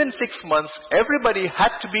 so within 6 months, everybody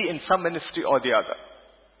had to be in some ministry or the other.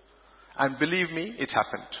 And believe me, it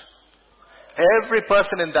happened. Every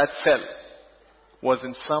person in that cell was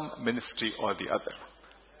in some ministry or the other.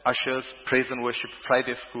 Ushers, praise and worship,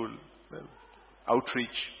 Friday school,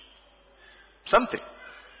 outreach, something.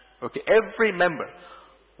 Okay, every member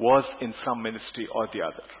was in some ministry or the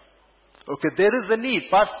other. Okay, there is a need.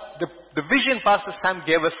 The vision Pastor Sam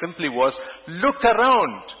gave us simply was, look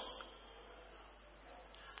around.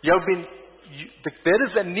 There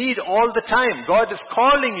is a need all the time. God is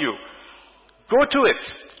calling you. Go to it.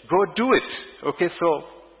 Go do it. Okay, so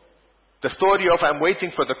the story of I'm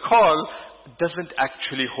waiting for the call doesn't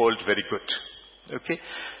actually hold very good. Okay?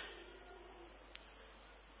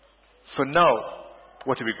 So now,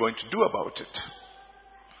 what are we going to do about it?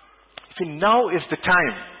 See, now is the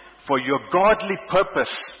time for your godly purpose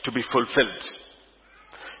to be fulfilled.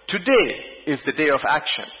 Today is the day of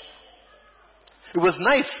action. It was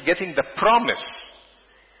nice getting the promise.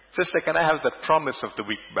 Sister, can I have the promise of the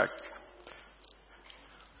week back?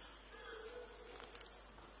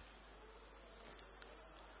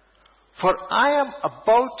 For I am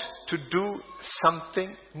about to do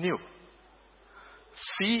something new.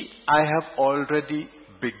 See, I have already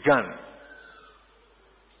begun.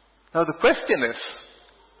 Now the question is,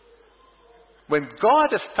 when God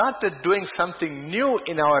has started doing something new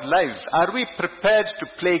in our lives, are we prepared to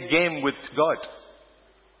play game with God?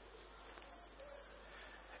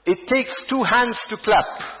 It takes 2 hands to clap.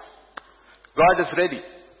 God is ready.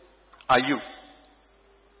 Are you?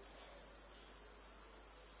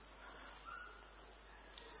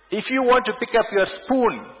 If you want to pick up your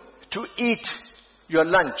spoon to eat your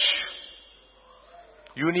lunch,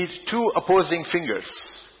 you need 2 opposing fingers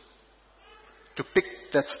to pick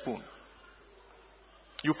that spoon.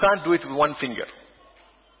 You can't do it with 1 finger.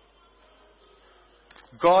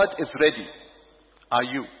 God is ready. Are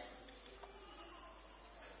you?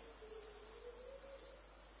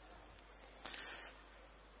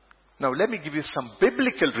 Now let me give you some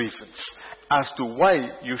biblical reasons as to why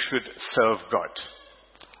you should serve God.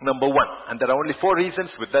 Number 1, and there are only 4 reasons,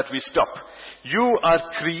 with that we stop. You are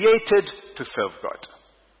created to serve God.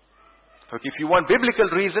 Okay, if you want biblical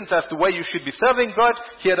reasons as to why you should be serving God,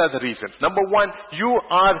 here are the reasons. Number 1, you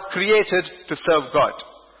are created to serve God.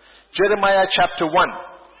 Jeremiah chapter 1,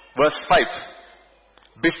 verse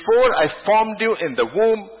 5. Before I formed you in the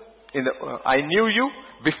womb, I knew you.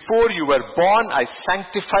 Before you were born, I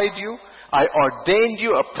sanctified you. I ordained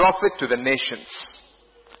you a prophet to the nations.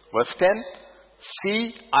 Verse 10.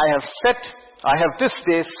 See, I have this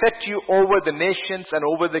day set you over the nations and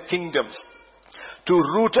over the kingdoms, to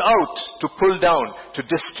root out, to pull down, to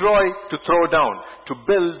destroy, to throw down, to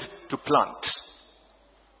build, to plant.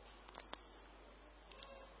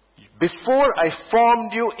 Before I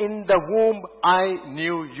formed you in the womb, I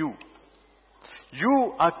knew you.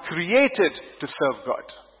 You are created to serve God.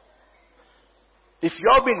 If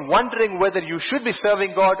you've been wondering whether you should be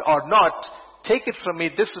serving God or not, take it from me.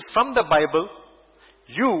 This is from the Bible.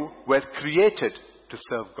 You were created to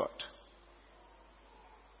serve God.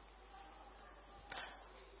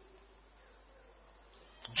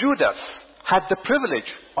 Judas had the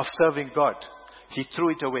privilege of serving God. He threw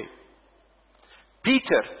it away.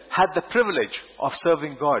 Peter had the privilege of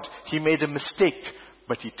serving God. He made a mistake,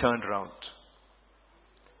 but he turned around.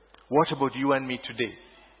 What about you and me today?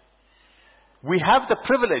 We have the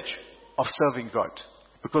privilege of serving God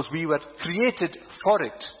because we were created for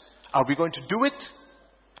it. Are we going to do it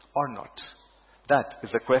or not? That is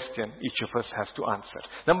a question each of us has to answer.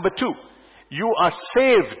 Number 2, you are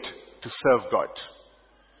saved to serve God.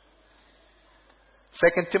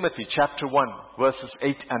 2 Timothy chapter 1, verses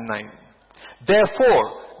 8 and 9.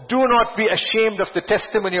 Therefore, do not be ashamed of the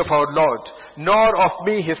testimony of our Lord, nor of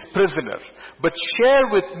me his prisoner, but share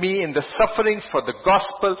with me in the sufferings for the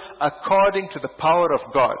gospel according to the power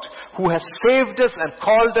of God, who has saved us and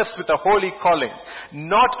called us with a holy calling,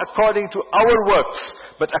 not according to our works,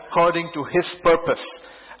 but according to his purpose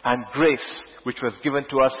and grace, which was given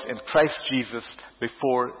to us in Christ Jesus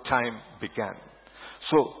before time began.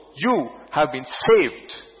 So you have been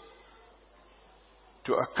saved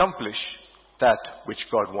to accomplish that which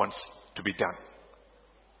God wants to be done.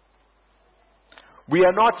 We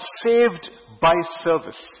are not saved by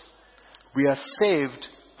service. We are saved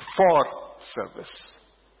for service.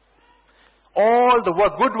 All the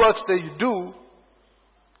good works that you do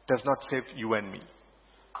does not save you and me.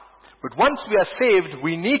 But once we are saved,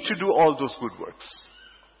 we need to do all those good works.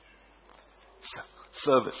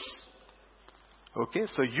 Service. Okay,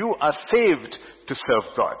 so you are saved to serve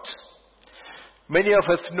God. Many of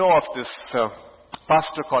us know of this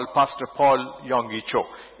pastor called Pastor Paul Yonggi Cho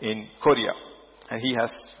in Korea. And he has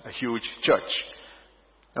a huge church.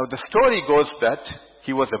 Now the story goes that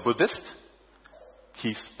he was a Buddhist.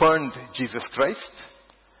 He spurned Jesus Christ.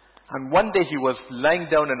 And one day he was lying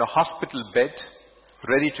down in a hospital bed,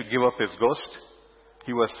 ready to give up his ghost.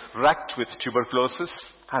 He was racked with tuberculosis.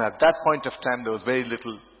 And at that point of time, there was very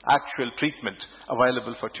little actual treatment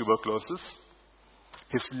available for tuberculosis.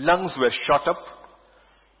 His lungs were shot up.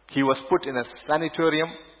 He was put in a sanatorium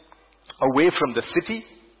away from the city,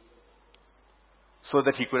 so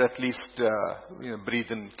that he could at least breathe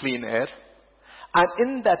in clean air. And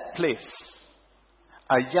in that place,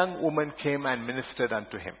 a young woman came and ministered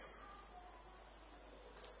unto him.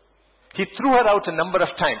 He threw her out a number of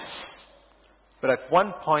times, but at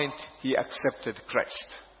one point he accepted Christ.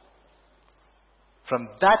 From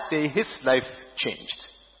that day, his life changed.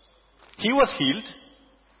 He was healed.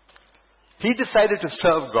 He decided to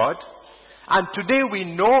serve God. And today we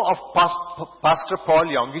know of Pastor Paul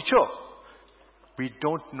Yonggi Cho. We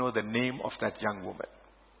don't know the name of that young woman.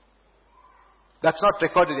 That's not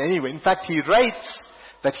recorded anywhere. In fact, he writes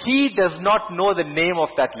that he does not know the name of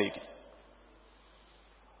that lady.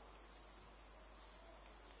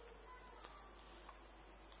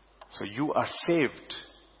 So you are saved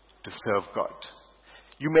to serve God.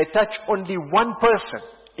 You may touch only one person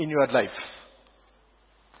in your life.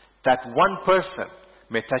 That one person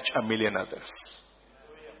may touch a million others.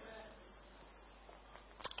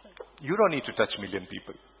 You don't need to touch a million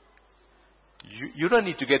people. You don't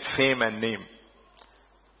need to get fame and name.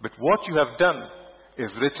 But what you have done is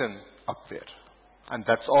written up there. And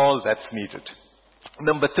that's all that's needed.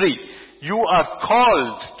 Number 3, you are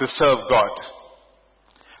called to serve God.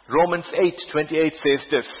 Romans 8:28 says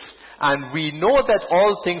this, and we know that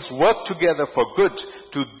all things work together for good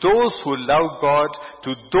to those who love God,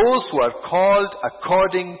 to those who are called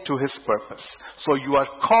according to his purpose. So you are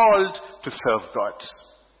called to serve God.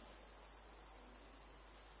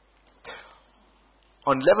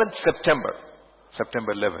 On 11th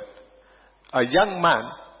September 11th, a young man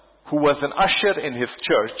who was an usher in his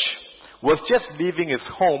church was just leaving his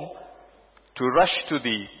home to rush to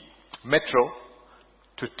the metro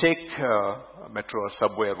to take metro or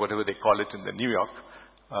subway or whatever they call it in the New York,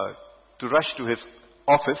 to rush to his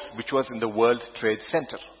office, which was in the World Trade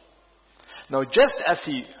Center. Now, just as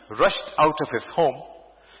he rushed out of his home,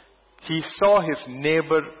 he saw his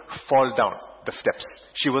neighbor fall down the steps.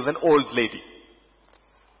 She was an old lady.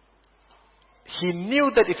 He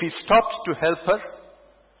knew that if he stopped to help her,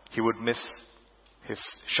 he would miss his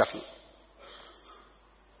shuttle.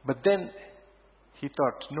 But then he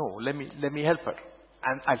thought, no, let me help her,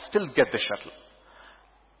 and I'll still get the shuttle.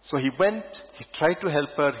 So he went, he tried to help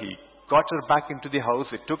her, he got her back into the house.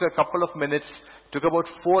 It took a couple of minutes, took about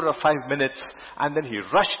 4 or 5 minutes, and then he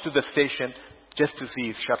rushed to the station just to see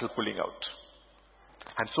his shuttle pulling out.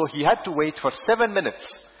 And so he had to wait for 7 minutes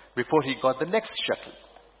before he got the next shuttle.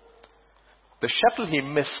 The shuttle he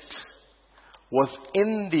missed was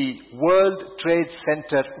in the World Trade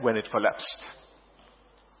Center when it collapsed.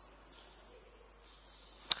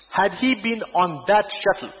 Had he been on that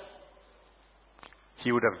shuttle,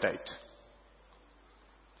 he would have died.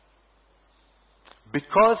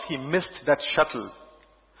 Because he missed that shuttle.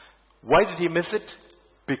 Why did he miss it?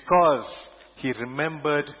 Because he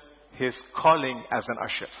remembered his calling as an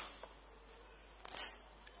usher.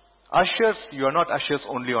 Ushers, you are not ushers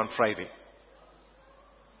only on Friday.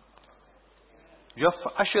 You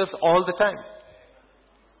are ushers all the time.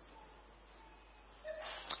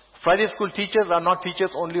 Friday school teachers are not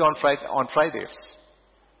teachers only on Fridays.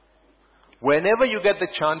 Whenever you get the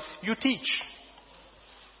chance, you teach.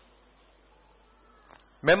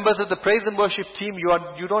 Members of the praise and worship team,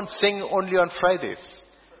 you don't sing only on Fridays.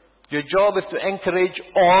 Your job is to encourage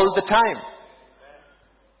all the time.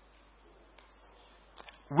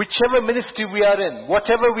 Whichever ministry we are in,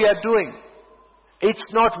 whatever we are doing,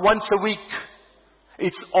 it's not once a week.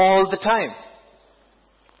 It's all the time.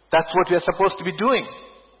 That's what we are supposed to be doing.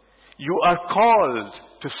 You are called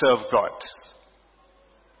to serve God.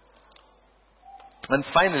 And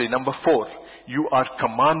finally, number 4, you are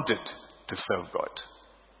commanded to serve God.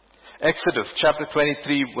 Exodus chapter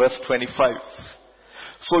 23, verse 25.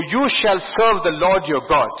 So you shall serve the Lord your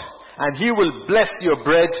God, and He will bless your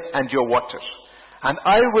bread and your water, and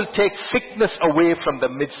I will take sickness away from the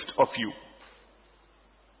midst of you.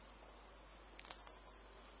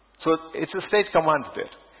 So it's a straight command there.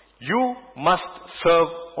 You must serve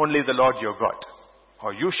only the Lord your God.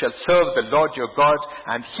 Or you shall serve the Lord your God,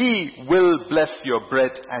 and He will bless your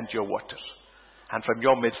bread and your water. And from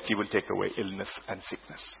your midst He will take away illness and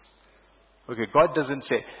sickness. Okay, God doesn't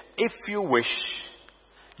say, if you wish,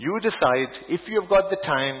 you decide, if you've got the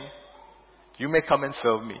time, you may come and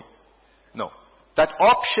serve me. No. That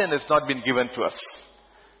option has not been given to us.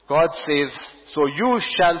 God says, so you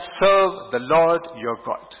shall serve the Lord your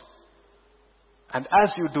God. And as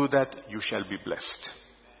you do that, you shall be blessed.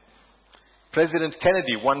 President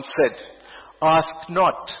Kennedy once said, ask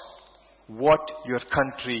not what your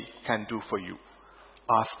country can do for you.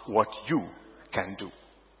 Ask what you can do.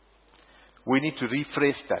 We need to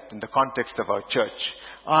rephrase that in the context of our church.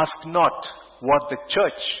 Ask not what the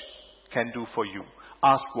church can do for you.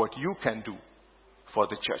 Ask what you can do for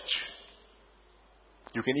the church.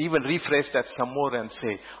 You can even rephrase that some more and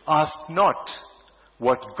say, ask not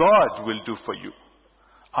what God will do for you.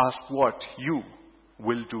 Ask what you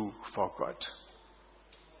will do for God.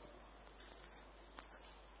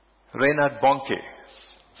 Reinhard Bonnke,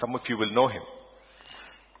 some of you will know him,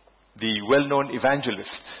 the well-known evangelist,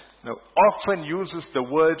 now often uses the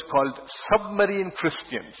word called submarine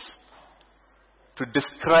Christians to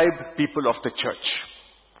describe people of the church.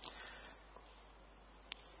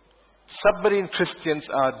 Submarine Christians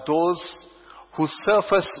are those who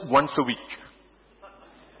surface once a week.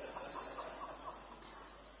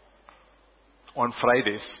 On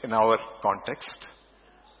Fridays, in our context.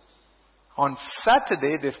 On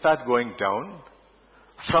Saturday, they start going down.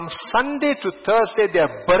 From Sunday to Thursday, they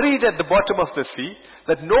are buried at the bottom of the sea,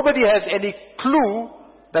 that nobody has any clue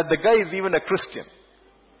that the guy is even a Christian.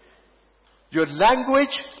 Your language,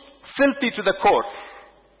 filthy to the core.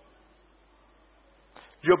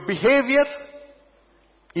 Your behavior,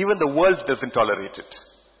 even the world doesn't tolerate it.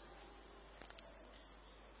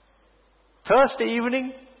 Thursday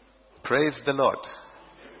evening, praise the Lord.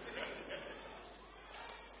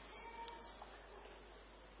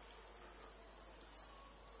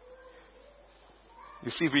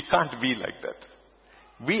 You see, we can't be like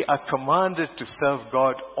that. We are commanded to serve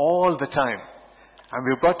God all the time. And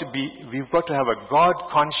we've got to have a God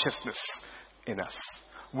consciousness in us.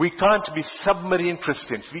 We can't be submarine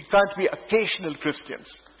Christians. We can't be occasional Christians.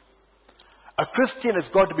 A Christian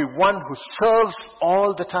has got to be one who serves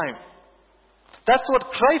all the time. That's what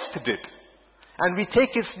Christ did. And we take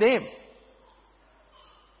His name.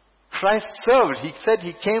 Christ served. He said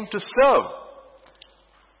He came to serve.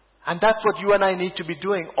 And that's what you and I need to be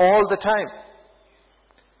doing all the time.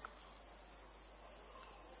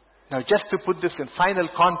 Now, just to put this in final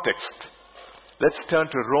context, let's turn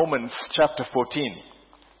to Romans chapter 14.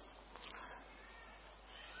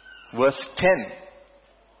 Verse 10.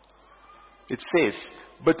 It says,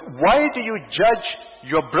 but why do you judge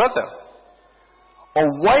your brother?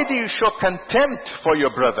 Or why do you show contempt for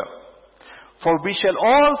your brother? For we shall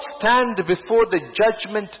all stand before the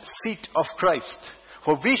judgment seat of Christ.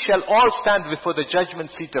 For we shall all stand before the judgment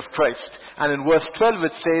seat of Christ. And in verse 12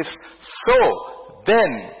 it says, so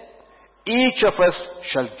then each of us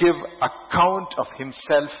shall give account of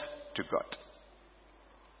himself to God.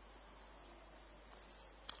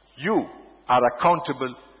 You are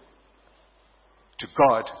accountable to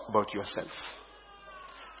God about yourself.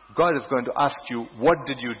 God is going to ask you, what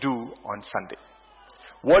did you do on Sunday?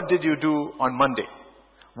 What did you do on Monday?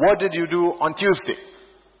 What did you do on Tuesday?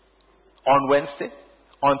 On Wednesday?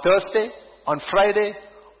 On Thursday? On Friday?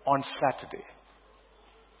 On Saturday?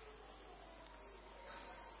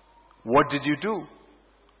 What did you do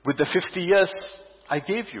with the 50 years I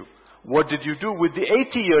gave you? What did you do with the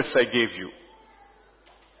 80 years I gave you?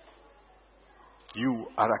 You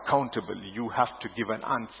are accountable. You have to give an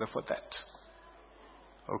answer for that.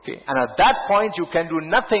 Okay? And at that point, you can do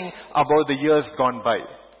nothing about the years gone by.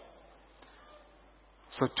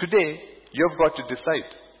 So today, you've got to decide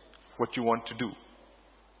what you want to do.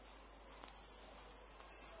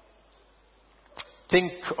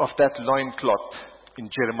 Think of that loincloth in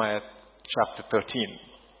Jeremiah chapter 13.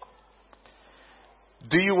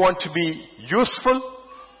 Do you want to be useful,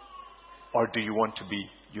 or do you want to be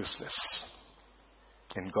useless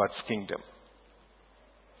in God's kingdom?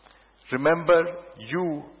 Remember,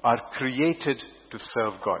 you are created to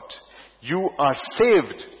serve God. You are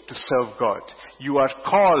saved to serve God. You are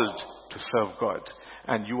called to serve God.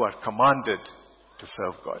 And you are commanded to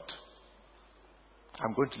serve God.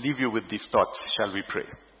 I'm going to leave you with these thoughts. Shall we pray?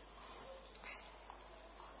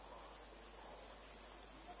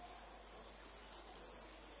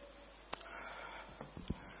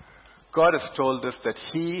 God has told us that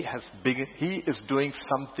He is doing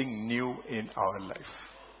something new in our life.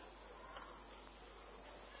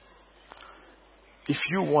 If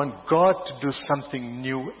you want God to do something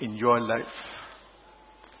new in your life,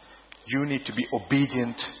 you need to be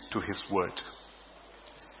obedient to His word.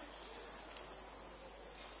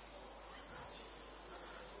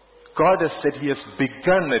 God has said He has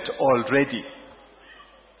begun it already.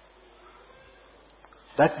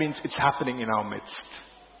 That means it's happening in our midst.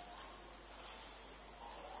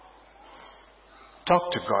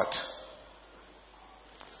 Talk to God.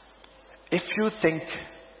 If you think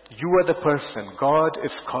you are the person God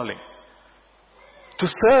is calling to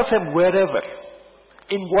serve Him wherever,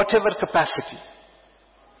 in whatever capacity,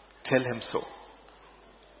 tell Him so.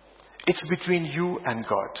 It's between you and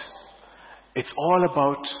God. It's all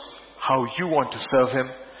about how you want to serve Him.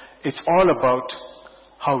 It's all about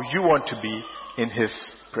how you want to be in His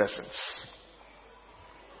presence.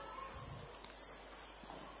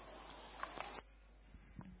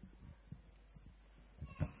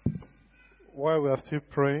 While we are still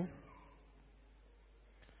praying,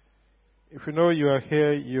 if you know you are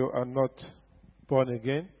here, you are not born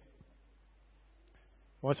again,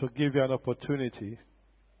 I want to give you an opportunity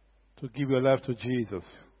to give your life to Jesus.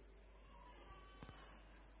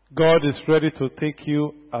 God is ready to take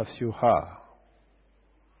you as you are.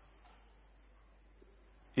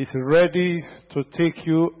 He's ready to take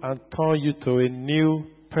you and turn you to a new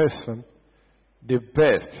person, the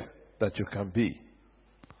best that you can be.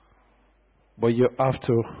 But you have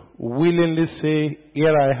to willingly say,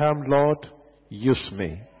 "Here I am, Lord, use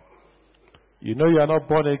me." You know you are not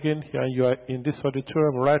born again here and you are in this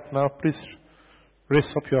auditorium right now. Please raise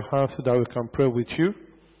up your hands so that we can pray with you.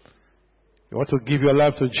 You want to give your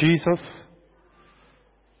life to Jesus.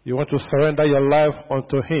 You want to surrender your life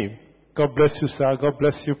unto Him. God bless you, sir. God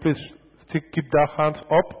bless you. Please still keep that hand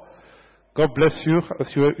up. God bless you.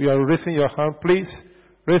 As you are raising your hand, please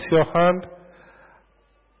raise your hand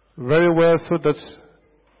very well so that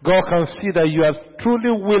God can see that you are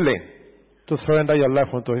truly willing to surrender your life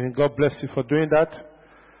unto Him. God bless you for doing that.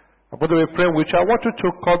 I'm going to be praying with you. I want you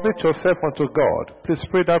to commit yourself unto God. Please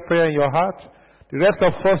pray that prayer in your heart. The rest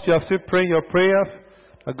of us, you are still praying your prayers,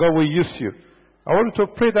 and God will use you. I want you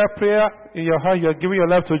to pray that prayer in your heart. You are giving your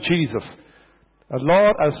life to Jesus. And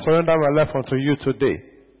Lord, I surrender my life unto you today.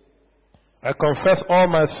 I confess all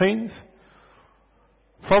my sins.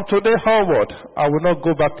 From today onward, I will not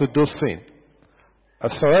go back to those sins. I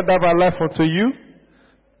surrender my life unto you.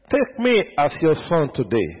 Take me as your son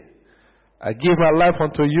today. I give my life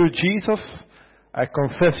unto you, Jesus. I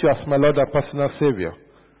confess you as my Lord and personal Savior.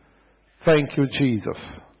 Thank you, Jesus.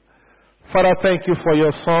 Father, thank you for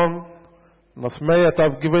your Son. And as many that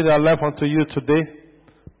have given their life unto you today,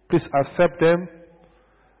 please accept them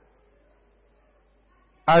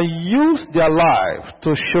and use their life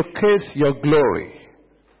to showcase your glory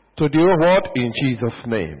to the whole world in Jesus'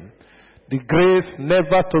 name. The grace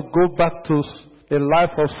never to go back to a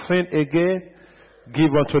life of sin again,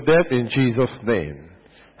 give unto them in Jesus' name.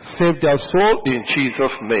 Save their soul in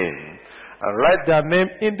Jesus' name. And write their name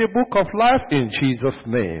in the book of life in Jesus'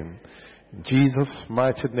 name. In Jesus'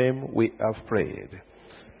 mighty name we have prayed.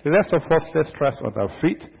 The rest of us, let's rise on our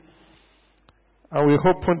feet. And we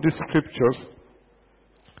open the scriptures.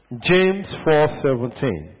 James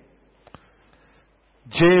 4:17.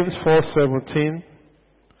 James 4:17.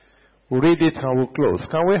 We'll read it and we'll close.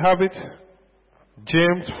 Can we have it?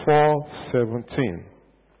 James 4:17.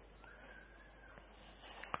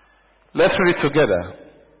 Let's read it together.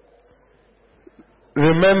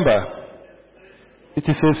 Remember, it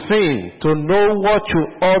is a sin to know what you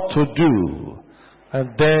ought to do,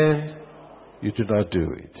 and then you do not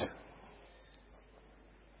do it.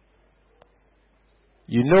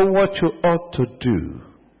 You know what you ought to do.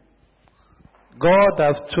 God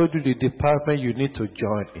has told you the department you need to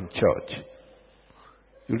join in church.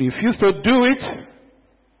 You refuse to do it,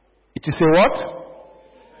 it is a what?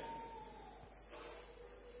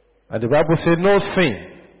 And the Bible says no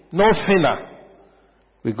sin, no sinner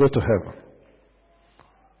will go to heaven.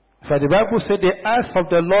 For the Bible says the eyes of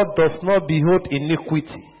the Lord does not behold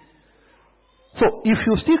iniquity. So if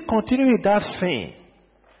you still continue in that sin,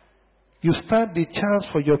 you stand the chance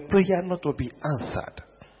for your prayer not to be answered.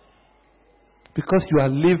 Because you are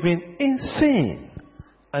living in sin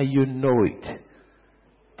and you know it.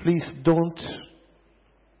 Please don't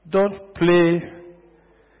play,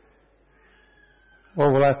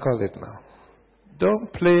 what will I call it now?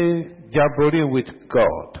 Don't play jamboree with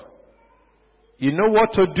God. You know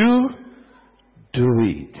what to do? Do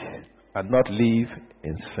it and not live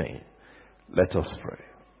in sin. Let us pray.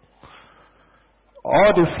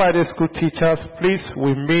 All the Friday school teachers, please,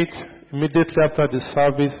 we meet immediately after the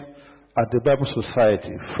service at the Bible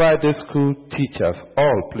Society. Friday school teachers,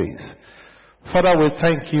 all please. Father, we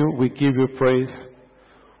thank you, we give you praise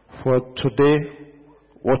for today.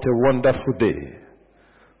 What a wonderful day.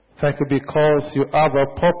 Thank you because you have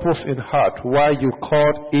a purpose in heart why you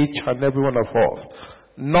called each and every one of us.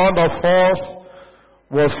 None of us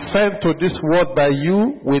was sent to this world by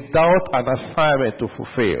you without an assignment to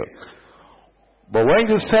fulfill. But when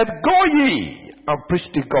you said, go ye and preach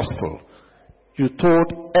the gospel, you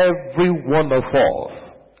told every one of us,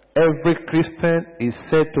 every Christian is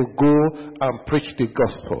said to go and preach the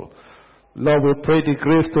gospel. Lord, we pray the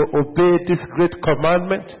grace to obey this great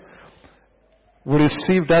commandment. We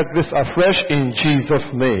receive that grace afresh in Jesus'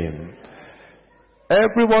 name.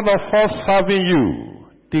 Every one of us serving you,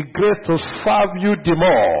 the grace to serve you the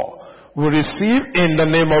more, we receive in the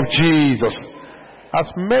name of Jesus. As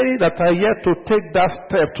many that are yet to take that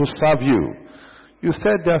step to serve you, you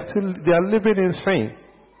said they are living in sin.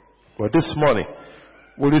 But this morning,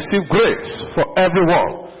 we receive grace for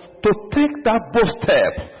everyone to take that bold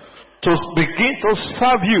step to begin to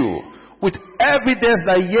serve you with evidence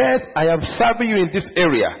that yes, I am serving you in this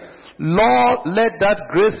area. Lord, let that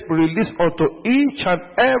grace be released unto each and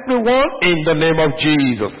everyone in the name of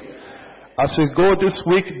Jesus. As we go this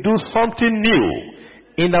week, do something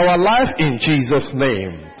new in our life in Jesus'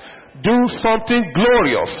 name. Do something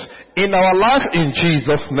glorious in our life in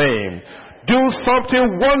Jesus' name. Do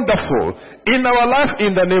something wonderful in our life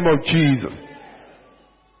in the name of Jesus.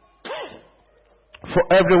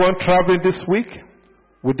 For everyone traveling this week,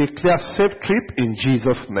 we declare safe trip in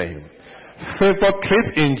Jesus' name. Favor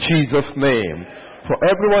trip in Jesus' name. For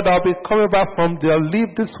everyone that will be coming back from their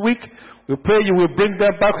leave this week, we pray you will bring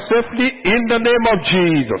them back safely in the name of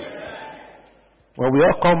Jesus. When we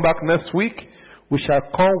all come back next week, we shall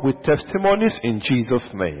come with testimonies in Jesus'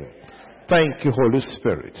 name. Thank you, Holy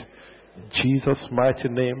Spirit. In Jesus' mighty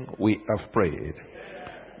name we have prayed.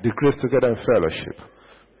 The grace together in fellowship.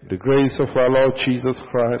 The grace of our Lord Jesus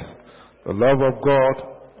Christ, the love of God,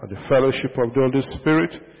 and the fellowship of the Holy Spirit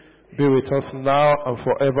be with us now and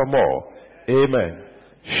forevermore. Amen.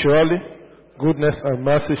 Surely, goodness and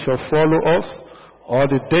mercy shall follow us all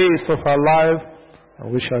the days of our life,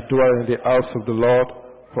 and we shall dwell in the house of the Lord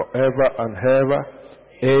forever and ever.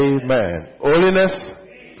 Amen. Holiness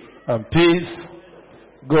and peace.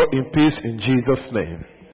 Go in peace in Jesus' name.